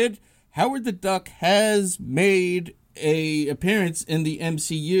Howard the Duck has made a appearance in the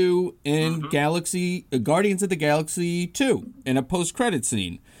MCU in Guardians of the Galaxy 2 in a post-credit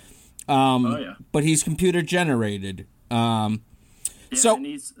scene. But he's computer generated. And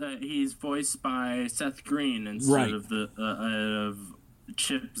he's voiced by Seth Green instead of of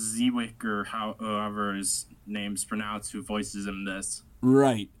Chip Zwick, or however his name's pronounced, who voices him this.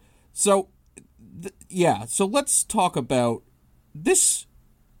 Right. So, so let's talk about this.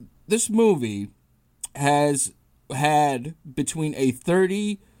 This movie has had between a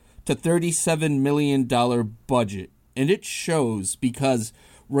 $30 to $37 million budget, and it shows, because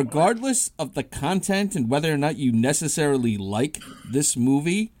regardless of the content and whether or not you necessarily like this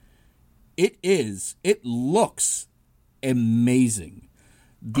movie, it looks amazing.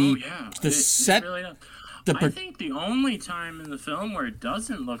 The set. It really does. I think the only time in the film where it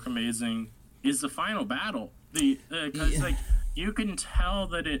doesn't look amazing is the final battle. Because you can tell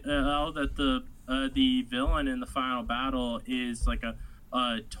that the villain in the final battle is like a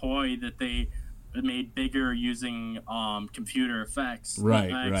toy that they made bigger using computer effects.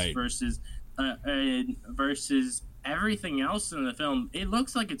 Right. Versus everything else in the film, it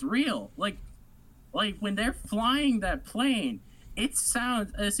looks like it's real. Like when they're flying that plane. It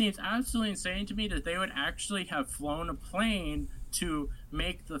seems absolutely insane to me that they would actually have flown a plane to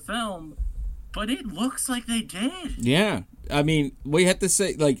make the film, but it looks like they did. Yeah. I mean, we have to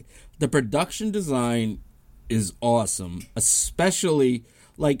say, like, the production design is awesome, especially,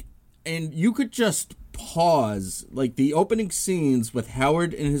 like, and you could just pause, like, the opening scenes with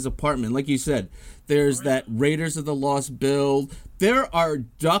Howard in his apartment. Like you said, there's that Raiders of the Lost build. There are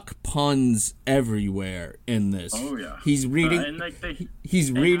duck puns everywhere in this. Oh yeah. He's reading.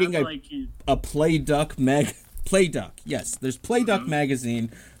 He's reading a Play Duck Play Duck. Yes, there's Play Duck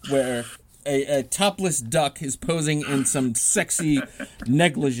magazine where a topless duck is posing in some sexy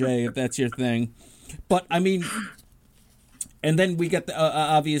negligee, if that's your thing. But I mean, and then we get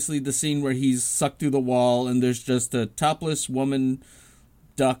obviously the scene where he's sucked through the wall, and there's just a topless woman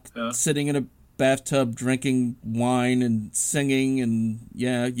duck sitting in a bathtub drinking wine and singing, and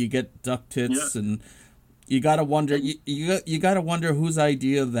you get duck tits, and you gotta wonder you gotta wonder whose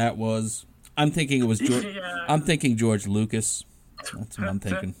idea that was. I'm thinking it was George. I'm thinking George Lucas. That's what I'm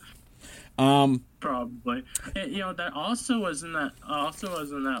thinking. Probably. That also was in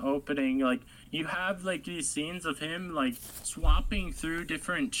that opening. Like, you have like these scenes of him like swapping through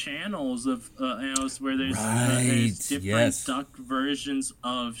different channels of where there's different duck versions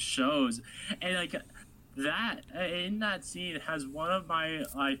of shows, and like that in that scene has one of my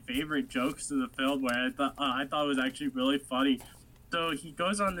favorite jokes in the film, where I thought it was actually really funny. So he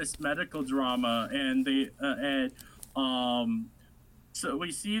goes on this medical drama, and so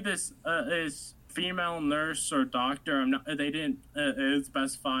we see this female nurse or doctor. They didn't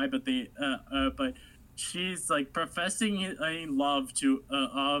specify, but but she's like professing love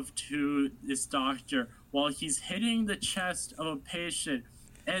to this doctor while he's hitting the chest of a patient,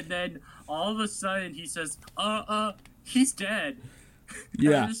 and then all of a sudden he says, he's dead."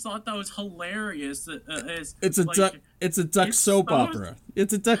 Yeah, I just thought that was hilarious. It's a duck soap opera.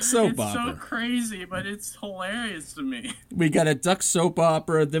 It's a duck soap opera. It's so crazy, but it's hilarious to me. We got a duck soap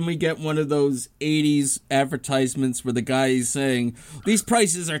opera, then we get one of those 80s advertisements where the guy is saying, these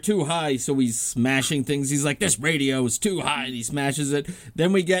prices are too high, so he's smashing things. He's like, this radio is too high, and he smashes it.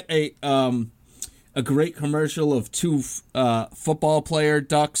 Then we get a great commercial of two football player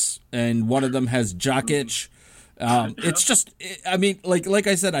ducks, and one of them has jock itch. It's just, I mean, like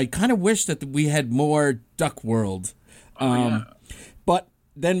I said, I kind of wish that we had more Duck World. But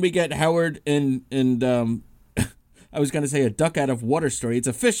then we get Howard and I was going to say a duck out of water story. It's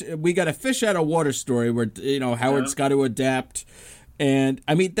a fish. We got a fish out of water story where, Howard's got to adapt. And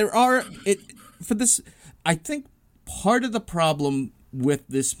I mean, I think part of the problem with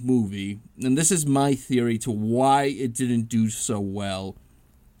this movie, and this is my theory to why it didn't do so well,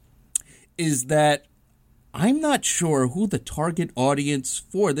 is that I'm not sure who the target audience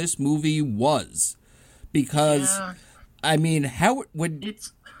for this movie was, because I mean, how would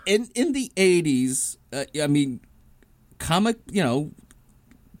in the 80s? I mean,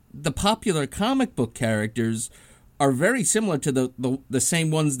 the popular comic book characters are very similar to the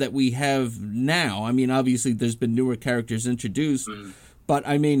same ones that we have now. I mean, obviously, there's been newer characters introduced, but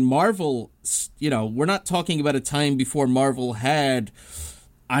I mean, Marvel. We're not talking about a time before Marvel had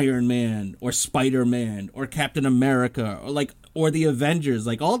Iron Man or Spider-Man or Captain America or the Avengers.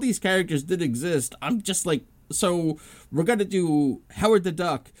 Like, all these characters did exist. I'm just like, so we're gonna do Howard the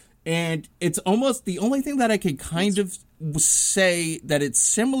Duck, and it's almost the only thing that I could kind of say that it's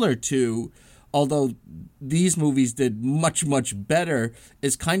similar to, although these movies did much, much better,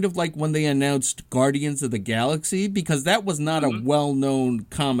 is kind of like when they announced Guardians of the Galaxy, because that was not a well-known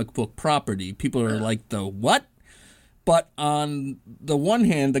comic book property. People are like, the what? But on the one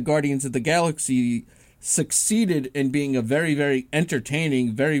hand, the Guardians of the Galaxy succeeded in being a very, very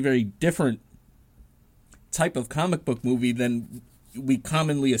entertaining, very, very different type of comic book movie than we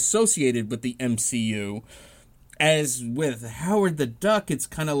commonly associated with the MCU. As with Howard the Duck, it's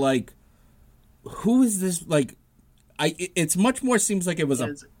kind of like, who is this? Like, it's much more seems like it was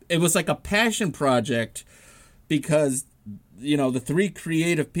like a passion project, because the three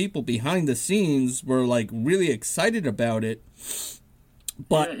creative people behind the scenes were like really excited about it,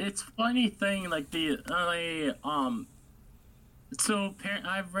 But yeah, it's funny thing like I've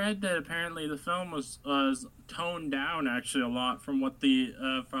read that apparently the film was toned down actually a lot from what the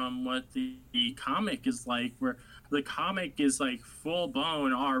comic is like, where the comic is like full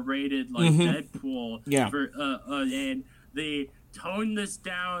blown R-rated like Deadpool. Yeah. And they toned this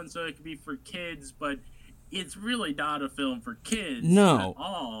down so it could be for kids, but it's really not a film for kids at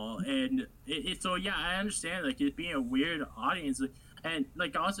all. And so yeah, I understand like it being a weird audience, and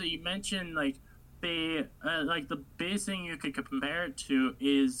like also you mentioned like the biggest thing you could compare it to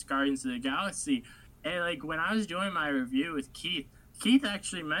is Guardians of the Galaxy. And like when I was doing my review with Keith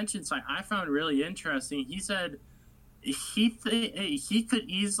actually mentioned something I found really interesting. He said he could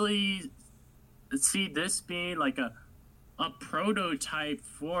easily see this being like a prototype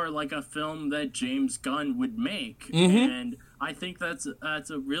for like a film that James Gunn would make. And I think that's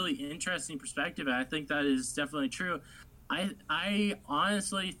a really interesting perspective, and I think that is definitely true. I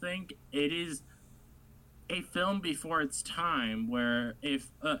honestly think it is a film before its time, where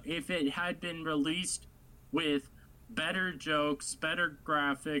if it had been released with better jokes, better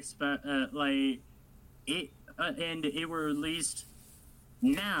graphics, and it were released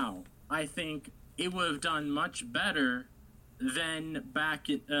now, I think it would have done much better than back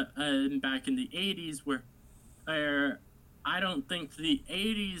in the 80s, where I don't think the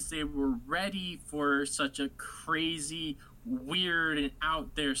 80s they were ready for such a crazy, weird, and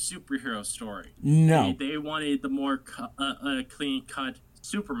out there superhero story. No, they wanted the more clean cut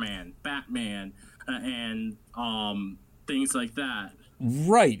Superman, Batman, and things like that.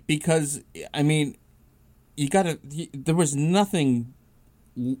 Right, because I mean, there was nothing.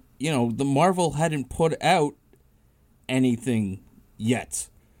 The Marvel hadn't put out anything yet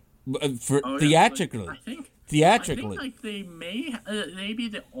theatrically. Theatrically, I think like they may be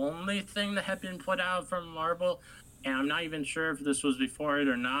the only thing that had been put out from Marvel, and I'm not even sure if this was before it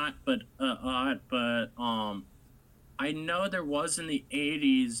or not. But I know there was in the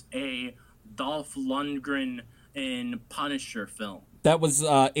 80s a Dolph Lundgren and Punisher film. That was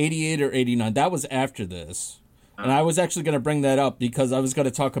 88 or 89. That was after this. And I was actually going to bring that up because I was going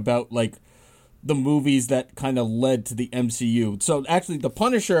to talk about like the movies that kind of led to the MCU. So actually The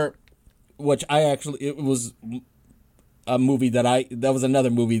Punisher, which it was a movie that was another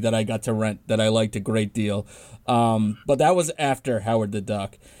movie that I got to rent that I liked a great deal. But that was after Howard the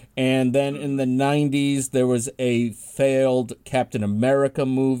Duck. And then in the 90s, there was a failed Captain America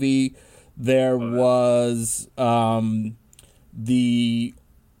movie. There was the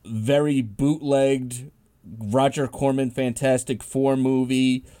very bootlegged Roger Corman Fantastic Four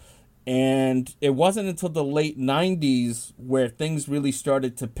movie. And it wasn't until the late 90s where things really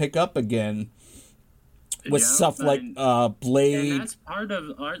started to pick up again with stuff like Blade. And that's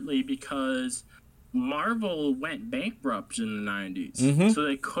partly because Marvel went bankrupt in the 90s. So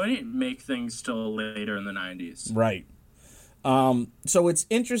they couldn't make things till later in the 90s. Right. So it's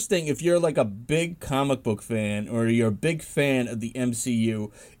interesting if you're like a big comic book fan or you're a big fan of the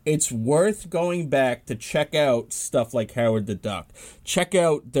MCU, it's worth going back to check out stuff like Howard the Duck. Check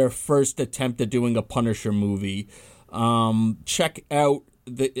out their first attempt at doing a Punisher movie. Check out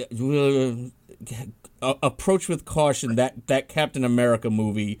the approach with caution. That Captain America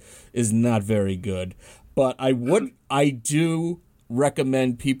movie is not very good, but I do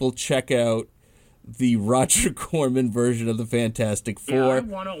recommend people check out the Roger Corman version of the Fantastic Four. Yeah, I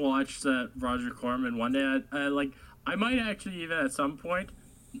want to watch that Roger Corman one day. I might actually even at some point,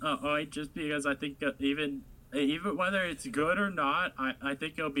 just because I think even whether it's good or not, I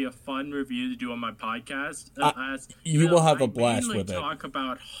think it'll be a fun review to do on my podcast. You will have a blast with it. I talk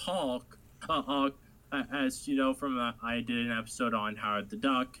about Hulk, as you know from I did an episode on Howard the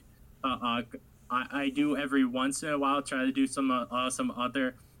Duck. I do every once in a while try to do some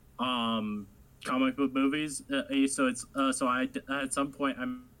other comic book movies, so I at some point I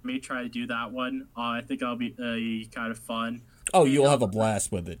may try to do that one. I think that'll be kind of fun. Oh, you'll have a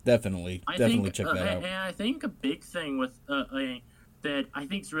blast with it. Definitely check that out. And I think a big thing with that I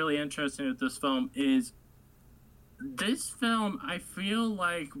think is really interesting with this film is this film. I feel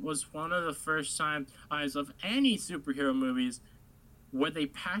like was one of the first times of any superhero movies where they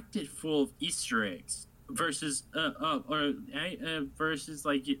packed it full of Easter eggs. Versus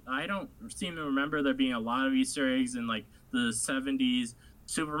like I don't seem to remember there being a lot of Easter eggs in like the 70s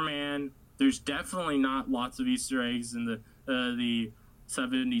Superman. There's definitely not lots of Easter eggs in the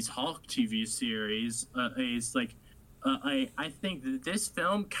 70s Hulk TV series. It's like I think that this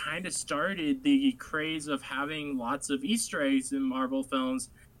film kind of started the craze of having lots of Easter eggs in Marvel films,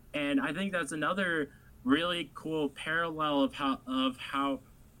 and I think that's another really cool parallel of how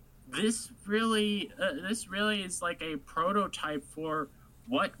this really is like a prototype for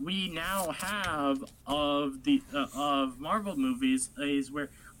what we now have of the of Marvel movies is where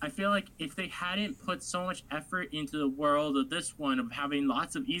I feel like if they hadn't put so much effort into the world of this one, of having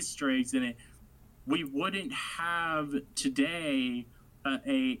lots of Easter eggs in it, we wouldn't have today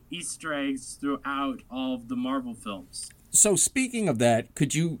a Easter eggs throughout all of the Marvel films. So speaking of that,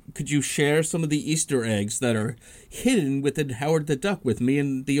 could you share some of the Easter eggs that are hidden within Howard the Duck with me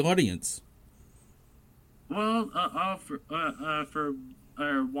and the audience? Well, for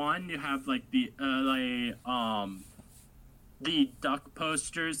one, you have like the duck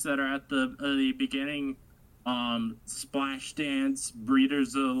posters that are at the beginning, Splash Dance,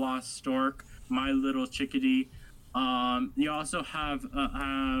 Breeders of the Lost Stork, My Little Chickadee. You also have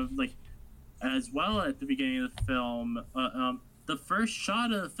like, as well at the beginning of the film, the first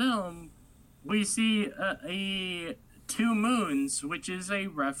shot of the film, we see a two moons, which is a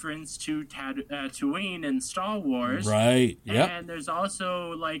reference to Tatooine and Star Wars. Right. Yep. And there's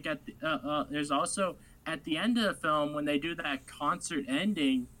also like at the end of the film, when they do that concert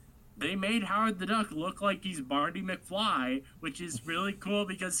ending, they made Howard the Duck look like he's Barney McFly, which is really cool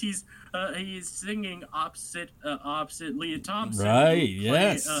because he's singing opposite Leah Thompson, right?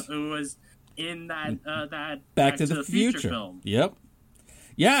 Yes, who was in that Back to the Future film. Yep.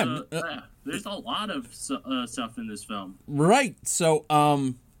 Yeah. There's a lot of stuff in this film. Right. So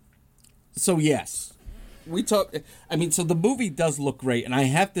yes, we talk. I mean, so the movie does look great, and I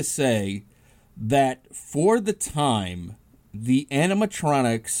have to say that for the time, the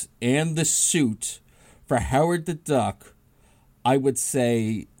animatronics and the suit for Howard the Duck, I would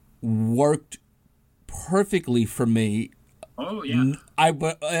say, worked perfectly for me. Oh yeah.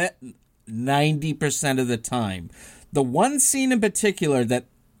 90% of the time. The one scene in particular that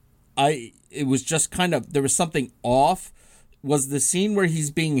it was just kind of, there was something off, was the scene where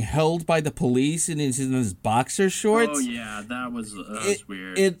he's being held by the police and he's in his boxer shorts. Oh yeah, that was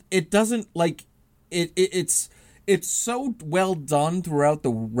weird. It doesn't, like, it's so well done throughout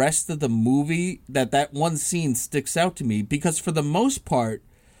the rest of the movie that one scene sticks out to me, because for the most part,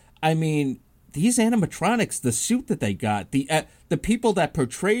 I mean, these animatronics, the suit that they got, the people that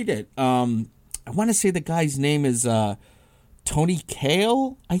portrayed it, I want to say the guy's name is Tony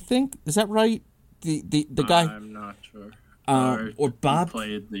Kail, I think. Is that right? The guy. I'm not sure. Or Bob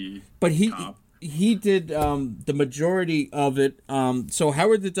played the. But cop. he did the majority of it. So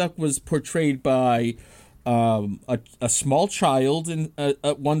Howard the Duck was portrayed by a small child in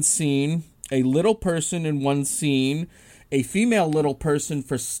one scene, a little person in one scene, a female little person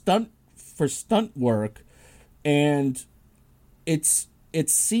for stunt work, and it's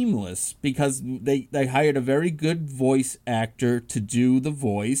seamless because they hired a very good voice actor to do the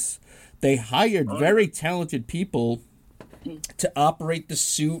voice. They hired very talented people to operate the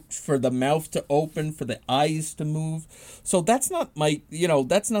suit, for the mouth to open, for the eyes to move. So that's not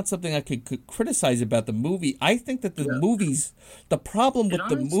that's not something I could criticize about the movie. I think that the problem with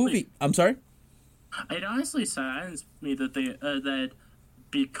the movie, I'm sorry? It honestly saddens me that that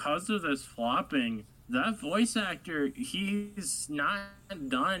because of this flopping, that voice actor, he's not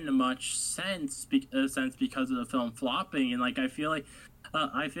done much since because of the film flopping. And like I feel like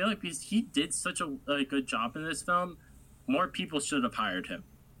because he did such a good job in this film, more people should have hired him.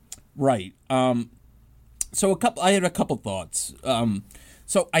 Right. So I had a couple thoughts.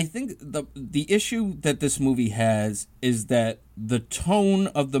 So I think the issue that this movie has is that the tone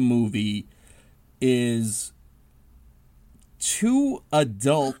of the movie is too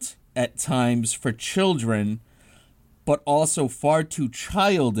adult at times for children, but also far too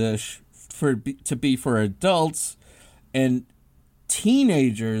childish to be for adults, and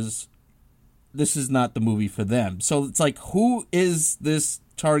teenagers. This is not the movie for them. So it's like, who is this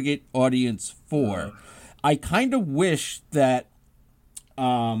target audience for? I kind of wish that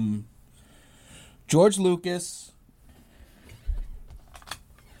George Lucas,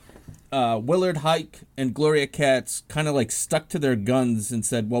 Willard, Huyck, and Gloria Katz kind of like stuck to their guns and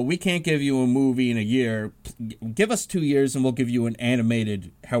said, well, we can't give you a movie in a year. Give us 2 years and we'll give you an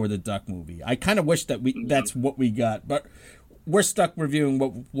animated Howard the Duck movie. I kind of wish that that's what we got, but we're stuck reviewing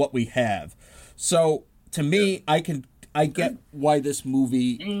what we have. So to me, I get why this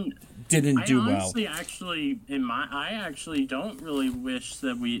movie didn't do well. I actually don't really wish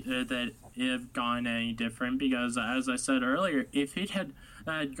that that it had gone any different, because as I said earlier, if it had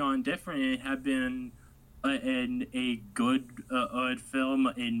gone different, it had been a good film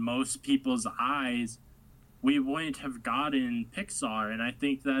in most people's eyes, we wouldn't have gotten Pixar. And I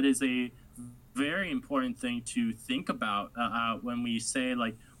think that is a very important thing to think about when we say,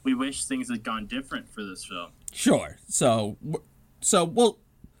 like, we wish things had gone different for this film. Sure. So we'll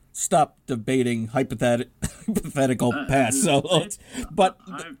stop debating hypothetical past. So, but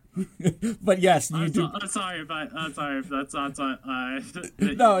yes, you do. I'm sorry, but that's not.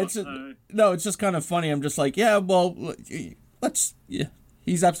 No, it's just kind of funny. I'm just like, yeah, well, let's. Yeah,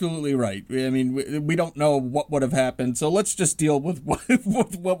 he's absolutely right. I mean, we don't know what would have happened, so let's just deal with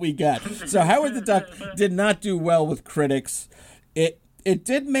what we got. So Howard the Duck did not do well with critics. It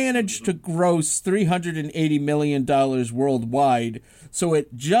did manage to gross $380 million worldwide, so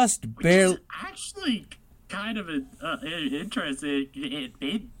it just barely... Actually kind of interesting.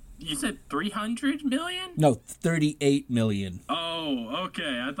 You said 300 million? No, 38 million. Oh,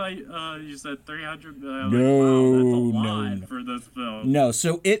 okay. I thought you said 300 million. No, wow, that's a lot no. for this film. No,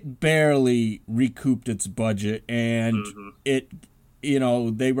 so it barely recouped its budget, and it,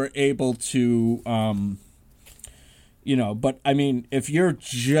 they were able to... but I mean, if you're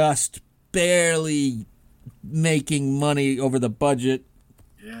just barely making money over the budget,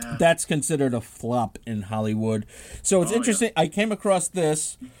 that's considered a flop in Hollywood. So it's interesting. Yeah. I came across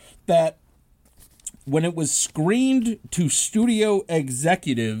this, that when it was screened to studio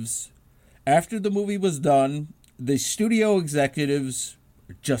executives, after the movie was done, the studio executives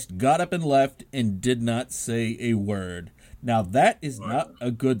just got up and left and did not say a word. Now, that is not a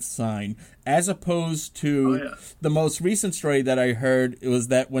good sign, as opposed to the most recent story that I heard. It was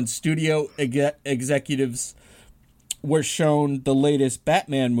that when studio executives were shown the latest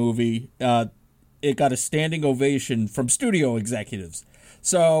Batman movie, it got a standing ovation from studio executives.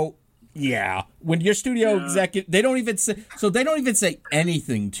 So, yeah, when your studio executive, they don't even say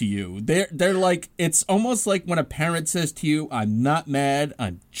anything to you. They're like, it's almost like when a parent says to you, "I'm not mad,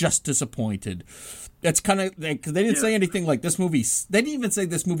 I'm just disappointed." It's kind of like, they didn't say anything like this movie. They didn't even say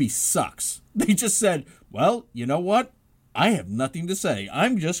this movie sucks. They just said, "Well, you know what? I have nothing to say.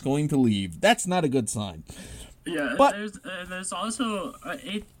 I'm just going to leave." That's not a good sign. Yeah, but there's also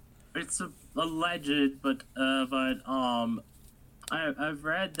it's alleged, but I've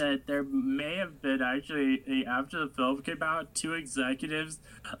read that there may have been actually, after the film came out, two executives,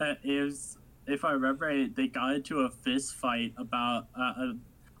 if I remember right, they got into a fist fight about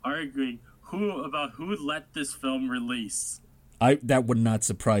arguing who let this film release. That would not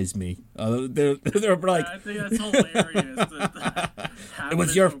surprise me. They're like, I think that's hilarious. It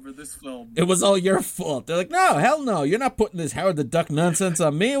was over this film. It was all your fault. They're like, no, hell no, you're not putting this Howard the Duck nonsense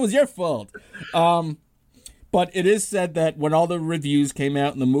on me. It was your fault. But it is said that when all the reviews came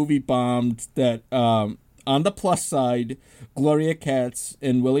out and the movie bombed, that on the plus side, Gloria Katz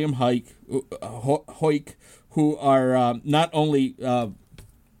and William Huyck, who are not only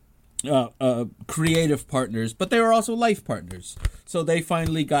creative partners, but they were also life partners. So they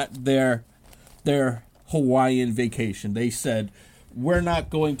finally got their Hawaiian vacation. They said, we're not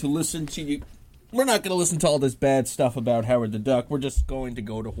going to listen to you. We're not going to listen to all this bad stuff about Howard the Duck. We're just going to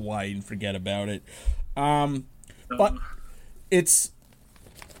go to Hawaii and forget about it. But it's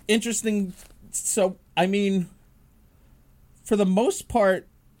interesting. So, I mean, for the most part,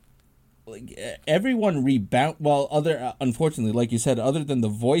 like, everyone rebound. Well, unfortunately, like you said, other than the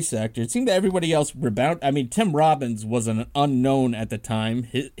voice actor, it seemed that everybody else rebound. I mean, Tim Robbins was an unknown at the time.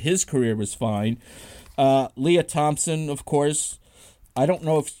 His career was fine. Leah Thompson, of course. I don't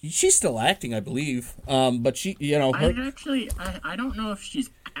know if she's still acting, I believe. But she, I don't know if she's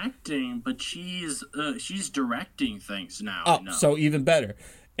acting, but she's directing things now. Oh, so even better.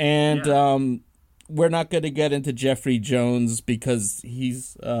 And we're not going to get into Jeffrey Jones because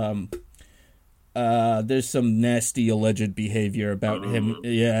he's there's some nasty alleged behavior about him.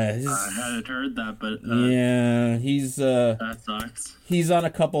 Yeah, I hadn't heard that, but he's that sucks. He's on a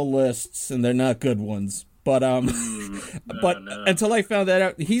couple lists, and they're not good ones. But until I found that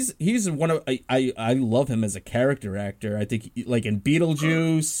out, he's one of I love him as a character actor. I think like in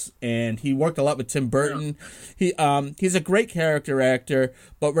Beetlejuice, and he worked a lot with Tim Burton. Yeah. He's a great character actor,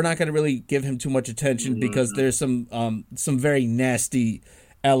 but we're not going to really give him too much attention because there's some very nasty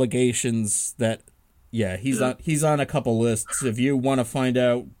allegations that he's on a couple lists. If you want to find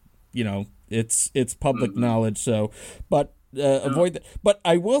out, it's public knowledge. So, but avoid that. But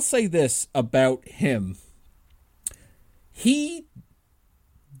I will say this about him. He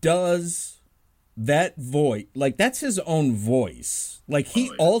does that voice, like that's his own voice. Like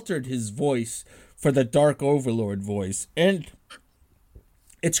he altered his voice for the Dark Overlord voice, and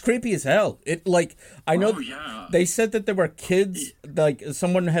it's creepy as hell. It like I know they said that there were kids, like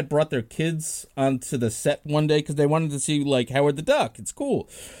someone had brought their kids onto the set one day because they wanted to see like Howard the Duck. It's cool,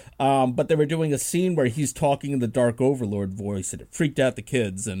 but they were doing a scene where he's talking in the Dark Overlord voice, and it freaked out the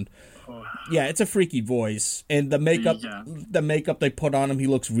kids. And yeah, it's a freaky voice, and the makeup they put on him, he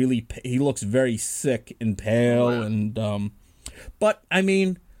looks very sick and pale, and but I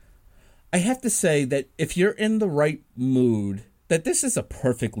mean, I have to say that if you're in the right mood, that this is a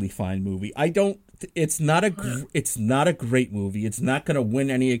perfectly fine movie. It's not a great movie. It's not going to win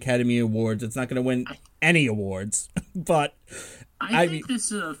any Academy Awards. It's not going to win any awards. But I think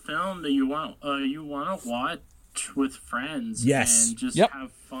this is a film that you want to watch with friends. Yes. And just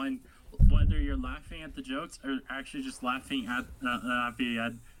have fun, whether you're laughing at the jokes or actually just laughing at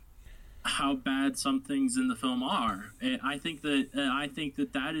how bad some things in the film are. And I think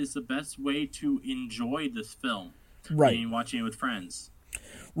that is the best way to enjoy this film. Right. Watching it with friends.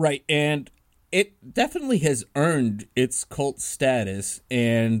 Right, and it definitely has earned its cult status,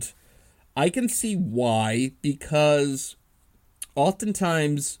 and I can see why, because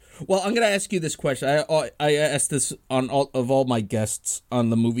oftentimes... Well, I'm going to ask you this question. I asked this on all my guests on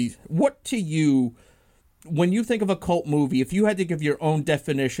the movie. What to you, when you think of a cult movie, if you had to give your own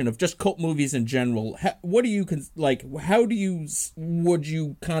definition of just cult movies in general, what do you would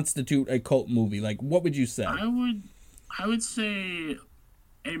you constitute a cult movie? Like, what would you say? I would say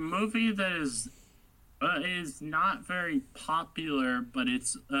a movie that is not very popular, but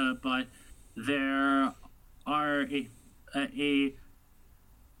there are a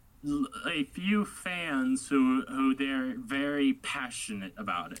few fans who they're very passionate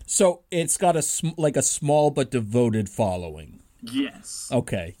about it. So it's got a small but devoted following. Yes.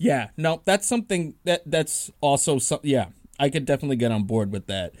 Okay. Yeah. No, that's something that's also yeah. I could definitely get on board with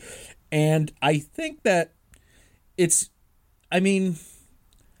that, and I think that it's. I mean,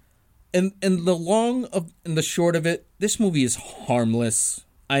 in the short of it, this movie is harmless.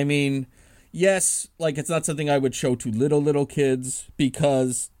 I mean, yes, like it's not something I would show to little kids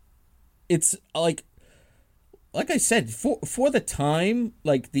because it's like I said, for the time,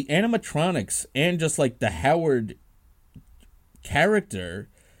 like the animatronics and just like the Howard character,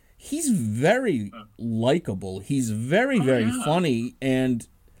 he's very likable. He's very funny, and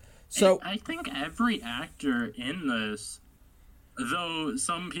so I think every actor in this, though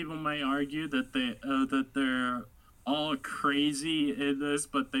some people may argue that they're all crazy in this,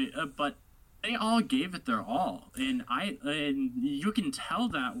 but they all gave it their all, and you can tell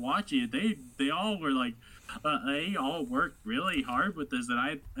that watching it. They all were like, they all worked really hard with this,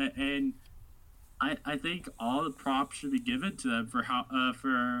 and I think all the props should be given to them for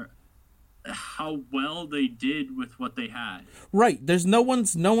how well they did with what they had. Right. There's no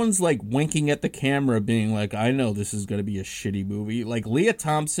one's like winking at the camera, being like, I know this is going to be a shitty movie. Like Leah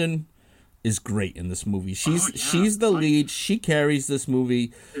Thompson is great in this movie. She's the lead. She carries this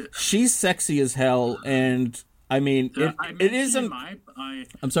movie. She's sexy as hell, and I mean, it isn't.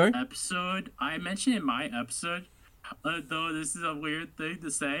 I'm sorry. I mentioned in my episode, though this is a weird thing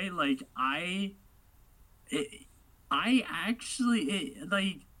to say. Like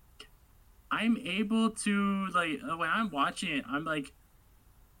I'm able to, like, when I'm watching it, I'm like,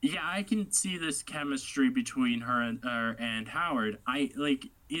 yeah, I can see this chemistry between her and Howard.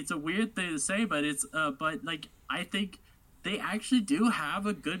 It's a weird thing to say, but I think they actually do have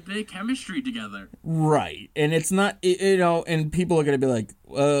a good bit of chemistry together. Right. And it's not, and people are going to be like,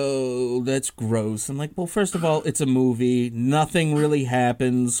 oh, that's gross. I'm like, well, first of all, it's a movie. Nothing really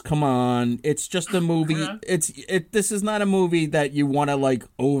happens. Come on. It's just a movie. Yeah. This is not a movie that you want to, like,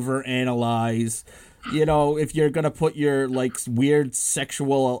 overanalyze. If you're going to put your, like, weird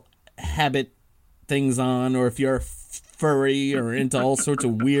sexual habit things on, or if you're furry or into all sorts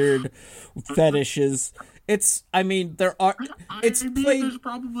of weird fetishes. There's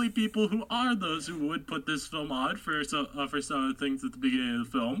probably people who are those who would put this film on for some of the things at the beginning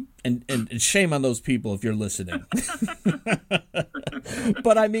of the film. And shame on those people if you're listening.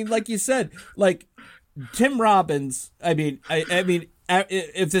 But I mean, like you said, like Tim Robbins,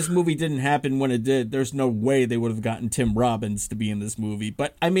 if this movie didn't happen when it did, there's no way they would have gotten Tim Robbins to be in this movie.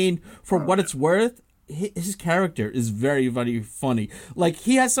 But I mean, for what it's worth, his character is very, very funny. Like,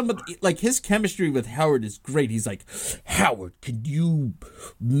 he has his chemistry with Howard is great. He's like, Howard, could you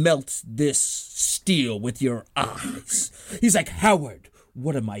melt this steel with your eyes? He's like, Howard,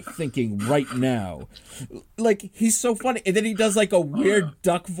 what am I thinking right now? Like, he's so funny. And then he does, like, a weird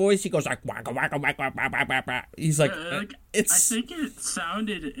duck voice. He goes, like, waka, waka, waka, waka, waka, waka. He's like, it's... I think it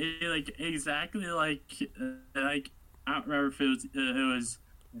sounded, like, exactly like, I don't remember if it was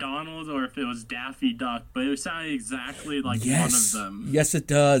Donald or if it was Daffy Duck, but it sounded exactly like one of them. Yes, it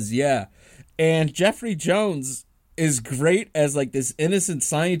does, yeah. And Jeffrey Jones is great as, like, this innocent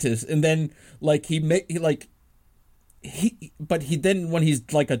scientist, and then, like, but when he's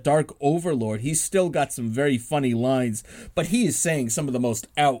like a dark overlord, he's still got some very funny lines, but he is saying some of the most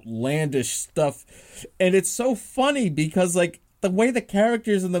outlandish stuff, and it's so funny because, like, the way the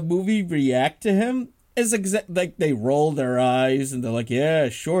characters in the movie react to him, like they roll their eyes and they're like, yeah,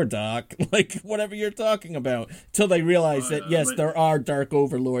 sure, Doc, like whatever you're talking about, till they realize that yes, there are dark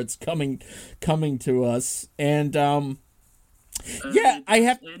overlords coming to us, and yeah, I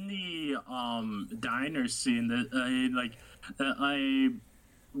have in the diner scene that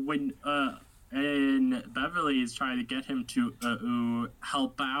when and Beverly is trying to get him to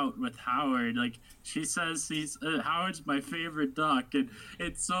help out with Howard. Like, she says he's Howard's my favorite Duck, and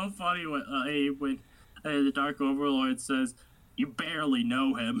it's so funny when the Dark Overlord says, "You barely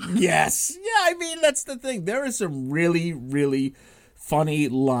know him." Yes, yeah. I mean, that's the thing. There are some really, really funny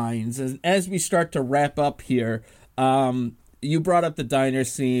lines, and as we start to wrap up here, you brought up the diner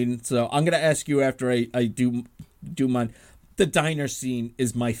scene, so I'm gonna ask you after I do mine. The diner scene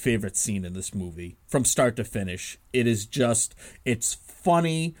is my favorite scene in this movie from start to finish. It is just, it's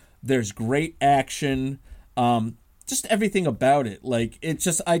funny. There's great action. Just everything about it. Like, it's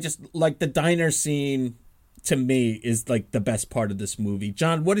just, I just like the diner scene to me is like the best part of this movie.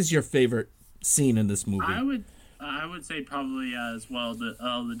 John, what is your favorite scene in this movie? I would say probably as well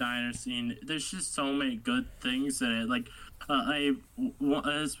the diner scene. There's just so many good things in it. Like,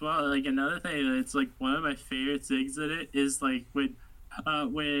 as well, like another thing that's like one of my favorite things in it is like when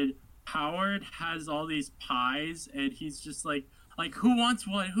Howard has all these pies and he's just like who wants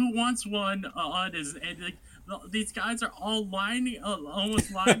one on his, and like these guys are all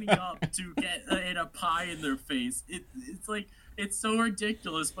almost lining up to get a pie in their face. It's like, it's so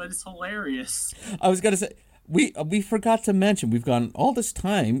ridiculous, but it's hilarious. I was gonna say, we forgot to mention, we've gone all this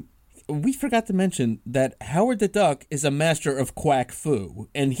time, we forgot to mention that Howard the Duck is a master of quack foo,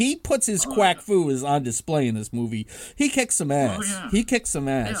 and he puts his quack foo is on display in this movie. He kicks some ass. Yeah. He kicks some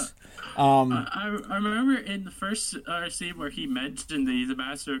ass. Yeah. I remember in the first scene where he mentioned that he's a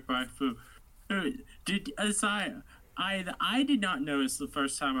master of quack foo. I did not notice the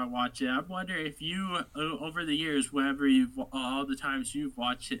first time I watched it. I wonder if you, over the years, all the times you've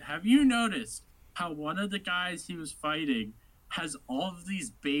watched it, have you noticed how one of the guys he was fighting has all of these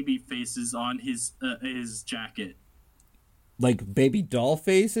baby faces on his jacket? Like baby doll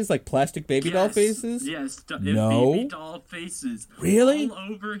faces? Like plastic baby doll faces? Yes, no. Baby doll faces. Really?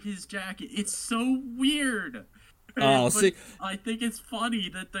 All over his jacket. It's so weird. See, I think it's funny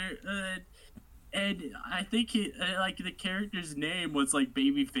that they're... and I think like the character's name was like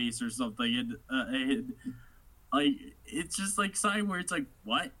Babyface or something, and like it's just like sign where it's like,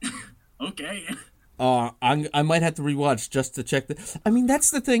 what? Okay. I might have to rewatch just to check I mean,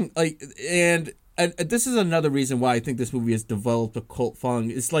 that's the thing. Like, and this is another reason why I think this movie has developed a cult following.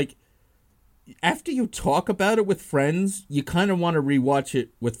 It's like, after you talk about it with friends, you kind of want to rewatch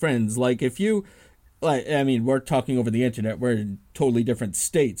it with friends. Like, if you, like, I mean, we're talking over the internet, we're in totally different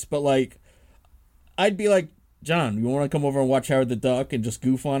states, but like, I'd be like, John, you want to come over and watch Howard the Duck and just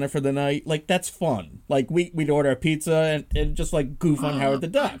goof on it for the night? Like, that's fun. Like, we'd order a pizza and just, like, goof on Howard the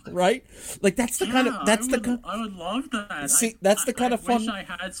Duck, right? Like, that's the kind of... I would love that. See, that's the kind of fun... I wish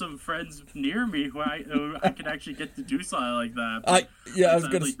I had some friends near me who I could actually get to do something like that. I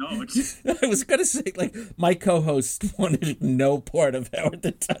was gonna say, like, my co-host wanted no part of Howard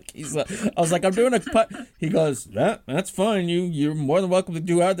the Duck. I was like, I'm doing a... He goes, that's fine. You're more than welcome to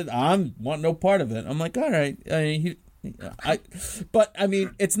do Howard the Duck. I want no part of it. I'm like, all right. But I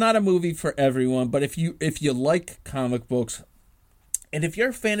mean, it's not a movie for everyone. But if you like comic books, and if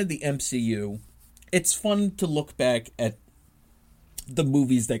you're a fan of the MCU, it's fun to look back at the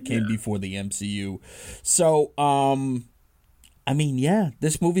movies that came before the MCU. So, I mean, yeah,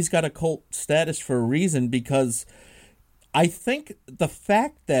 this movie's got a cult status for a reason, because I think the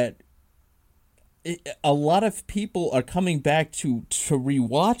fact that a lot of people are coming back to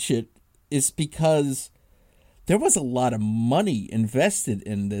rewatch it is because there was a lot of money invested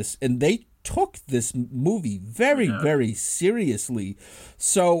in this, and they took this movie very, very seriously.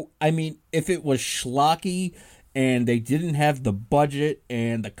 So, I mean, if it was schlocky and they didn't have the budget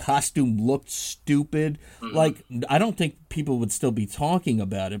and the costume looked stupid, like, I don't think people would still be talking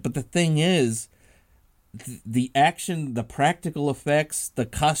about it. But the thing is, the action, the practical effects, the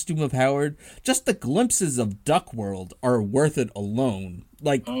costume of Howard, just the glimpses of Duck World are worth it alone.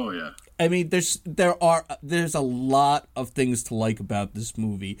 Like, oh yeah. I mean, there's a lot of things to like about this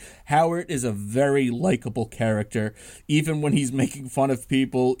movie. Howard is a very likable character, even when he's making fun of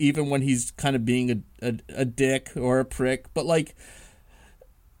people, even when he's kind of being a dick or a prick. But like,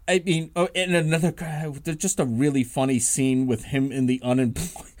 I mean, and another guy, there's just a really funny scene with him in the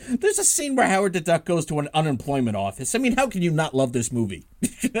unemployment. There's a scene where Howard the Duck goes to an unemployment office. I mean, how can you not love this movie?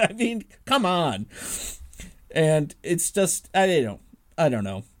 I mean, come on. And it's just, I don't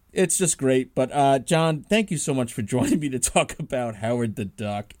know. It's just great. But, John, thank you so much for joining me to talk about Howard the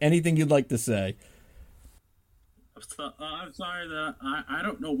Duck. Anything you'd like to say? So, I'm sorry that I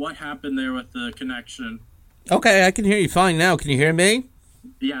don't know what happened there with the connection. Okay, I can hear you fine now. Can you hear me?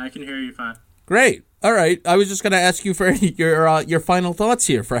 Yeah, I can hear you fine. Great. All right. I was just going to ask you for your final thoughts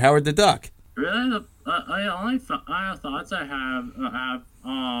here for Howard the Duck. Really, the only thoughts I have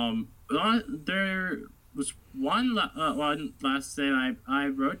there was one last thing I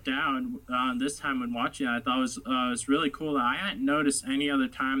wrote down this time when watching it. I thought was really cool that I hadn't noticed any other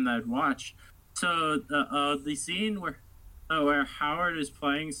time that I'd watched. So the scene where Howard is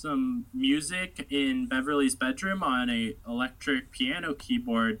playing some music in Beverly's bedroom on a electric piano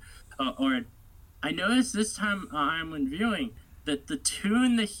keyboard, or I noticed this time when viewing that the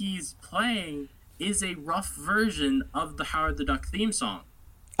tune that he's playing is a rough version of the Howard the Duck theme song.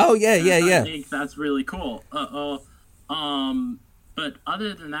 Oh yeah. I think that's really cool. But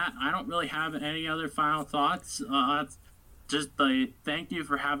other than that, I don't really have any other final thoughts. Just thank you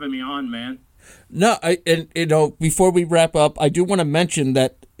for having me on, man. No, before we wrap up, I do want to mention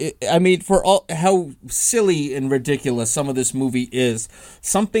that, for all how silly and ridiculous some of this movie is,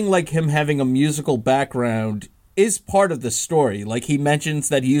 something like him having a musical background is part of the story. Like, he mentions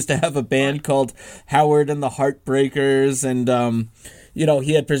that he used to have a band called Howard and the Heartbreakers, and,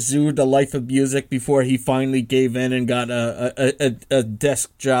 he had pursued a life of music before he finally gave in and got a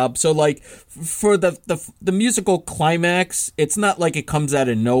desk job. So, like, for the musical climax, it's not like it comes out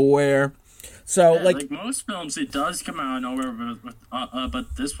of nowhere. So, yeah, like most films, it does come out of nowhere,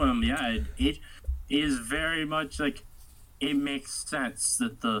 but this one, it is very much like it makes sense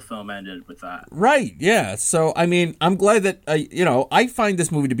that the film ended with that. Right, yeah. So, I'm glad that, I find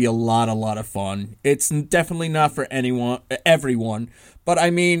this movie to be a lot of fun. It's definitely not for everyone, but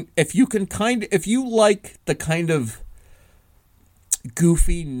if you like the kind of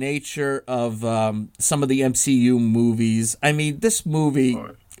goofy nature of some of the MCU movies, this movie...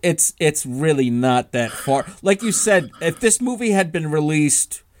 It's really not that far. Like you said, if this movie had been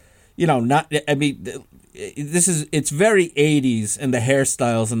released, it's very 80s in the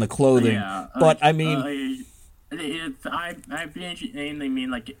hairstyles and the clothing. Yeah, but I mainly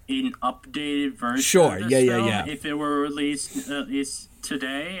mean like an updated version. Sure, of this film. If it were released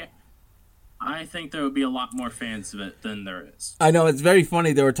today, I think there would be a lot more fans of it than there is. I know, it's very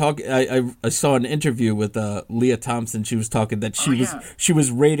funny. They were talking. I saw an interview with Leah Thompson. She was talking that she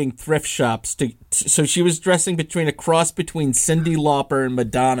was raiding thrift shops so she was dressing between a cross between Cyndi Lauper and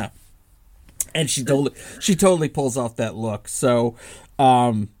Madonna, and she totally pulls off that look. So,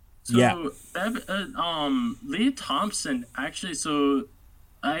 yeah. Leah Thompson actually. So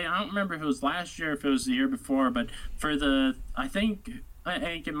I don't remember if it was last year, or if it was the year before, but I think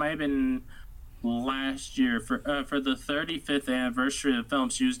it might have been last year for the 35th anniversary of the film.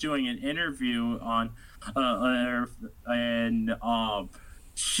 She was doing an interview on and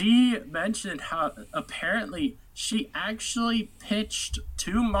she mentioned how apparently she actually pitched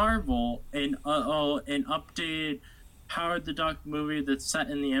to Marvel an updated Howard the Duck movie that's set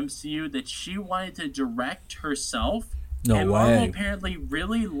in the MCU that she wanted to direct herself. No way. And Marvel apparently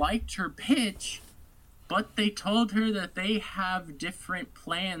really liked her pitch, but they told her that they have different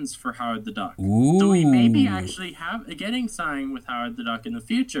plans for Howard the Duck. Ooh. So we may be actually getting signed with Howard the Duck in the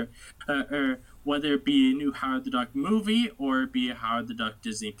future. Or whether it be a new Howard the Duck movie or it be a Howard the Duck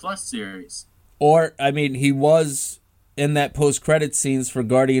Disney Plus series. Or, he was in that post-credit scenes for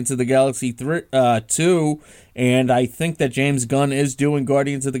Guardians of the Galaxy 2, and I think that James Gunn is doing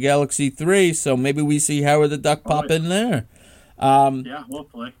Guardians of the Galaxy 3, so maybe we see Howard the Duck pop in there. Yeah,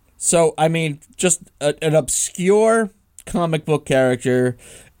 hopefully. So, just an obscure comic book character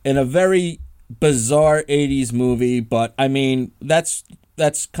in a very bizarre 80s movie, but,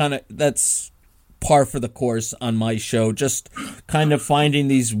 that's par for the course on my show, just kind of finding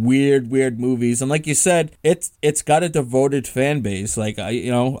these weird movies. And like you said, it's got a devoted fan base. Like,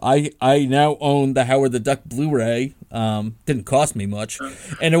 I now own the Howard the Duck Blu-ray. Didn't cost me much,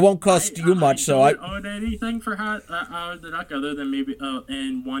 and it won't cost you much. So I don't own anything for Howard the Duck other than maybe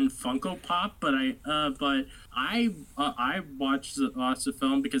in one Funko Pop. But I watched the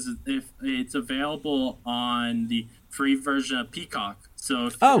film because if it's available on the free version of Peacock. So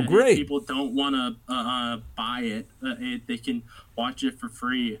if people don't want to buy it, they can watch it for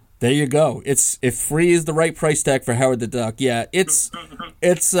free. There you go. If free is the right price tag for Howard the Duck, yeah, it's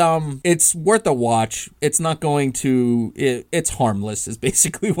worth a watch. It's not going to. It's harmless. Is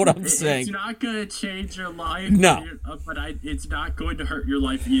basically what I'm saying. It's not going to change your life. No, but it's not going to hurt your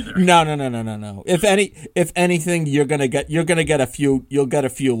life either. No. If anything, you'll get a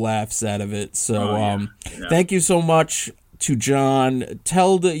few laughs out of it. So, thank you so much to John,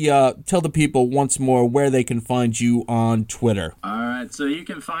 tell the people once more where they can find you on Twitter. All right, so you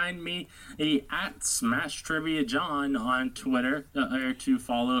can find me at Smash Trivia John on Twitter to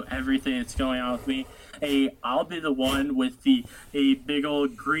follow everything that's going on with me. I'll be the one with the big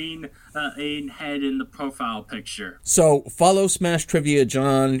old green head in the profile picture. So follow Smash Trivia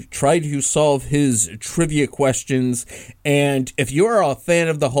John, try to solve his trivia questions, and if you're a fan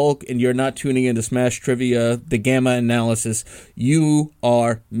of the Hulk and you're not tuning into Smash Trivia, the Gamma Analysis, you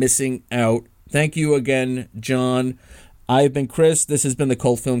are missing out. Thank you again, John. I've been Chris. This has been the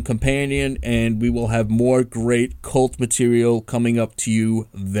Cult Film Companion, and we will have more great cult material coming up to you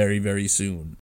very, very soon.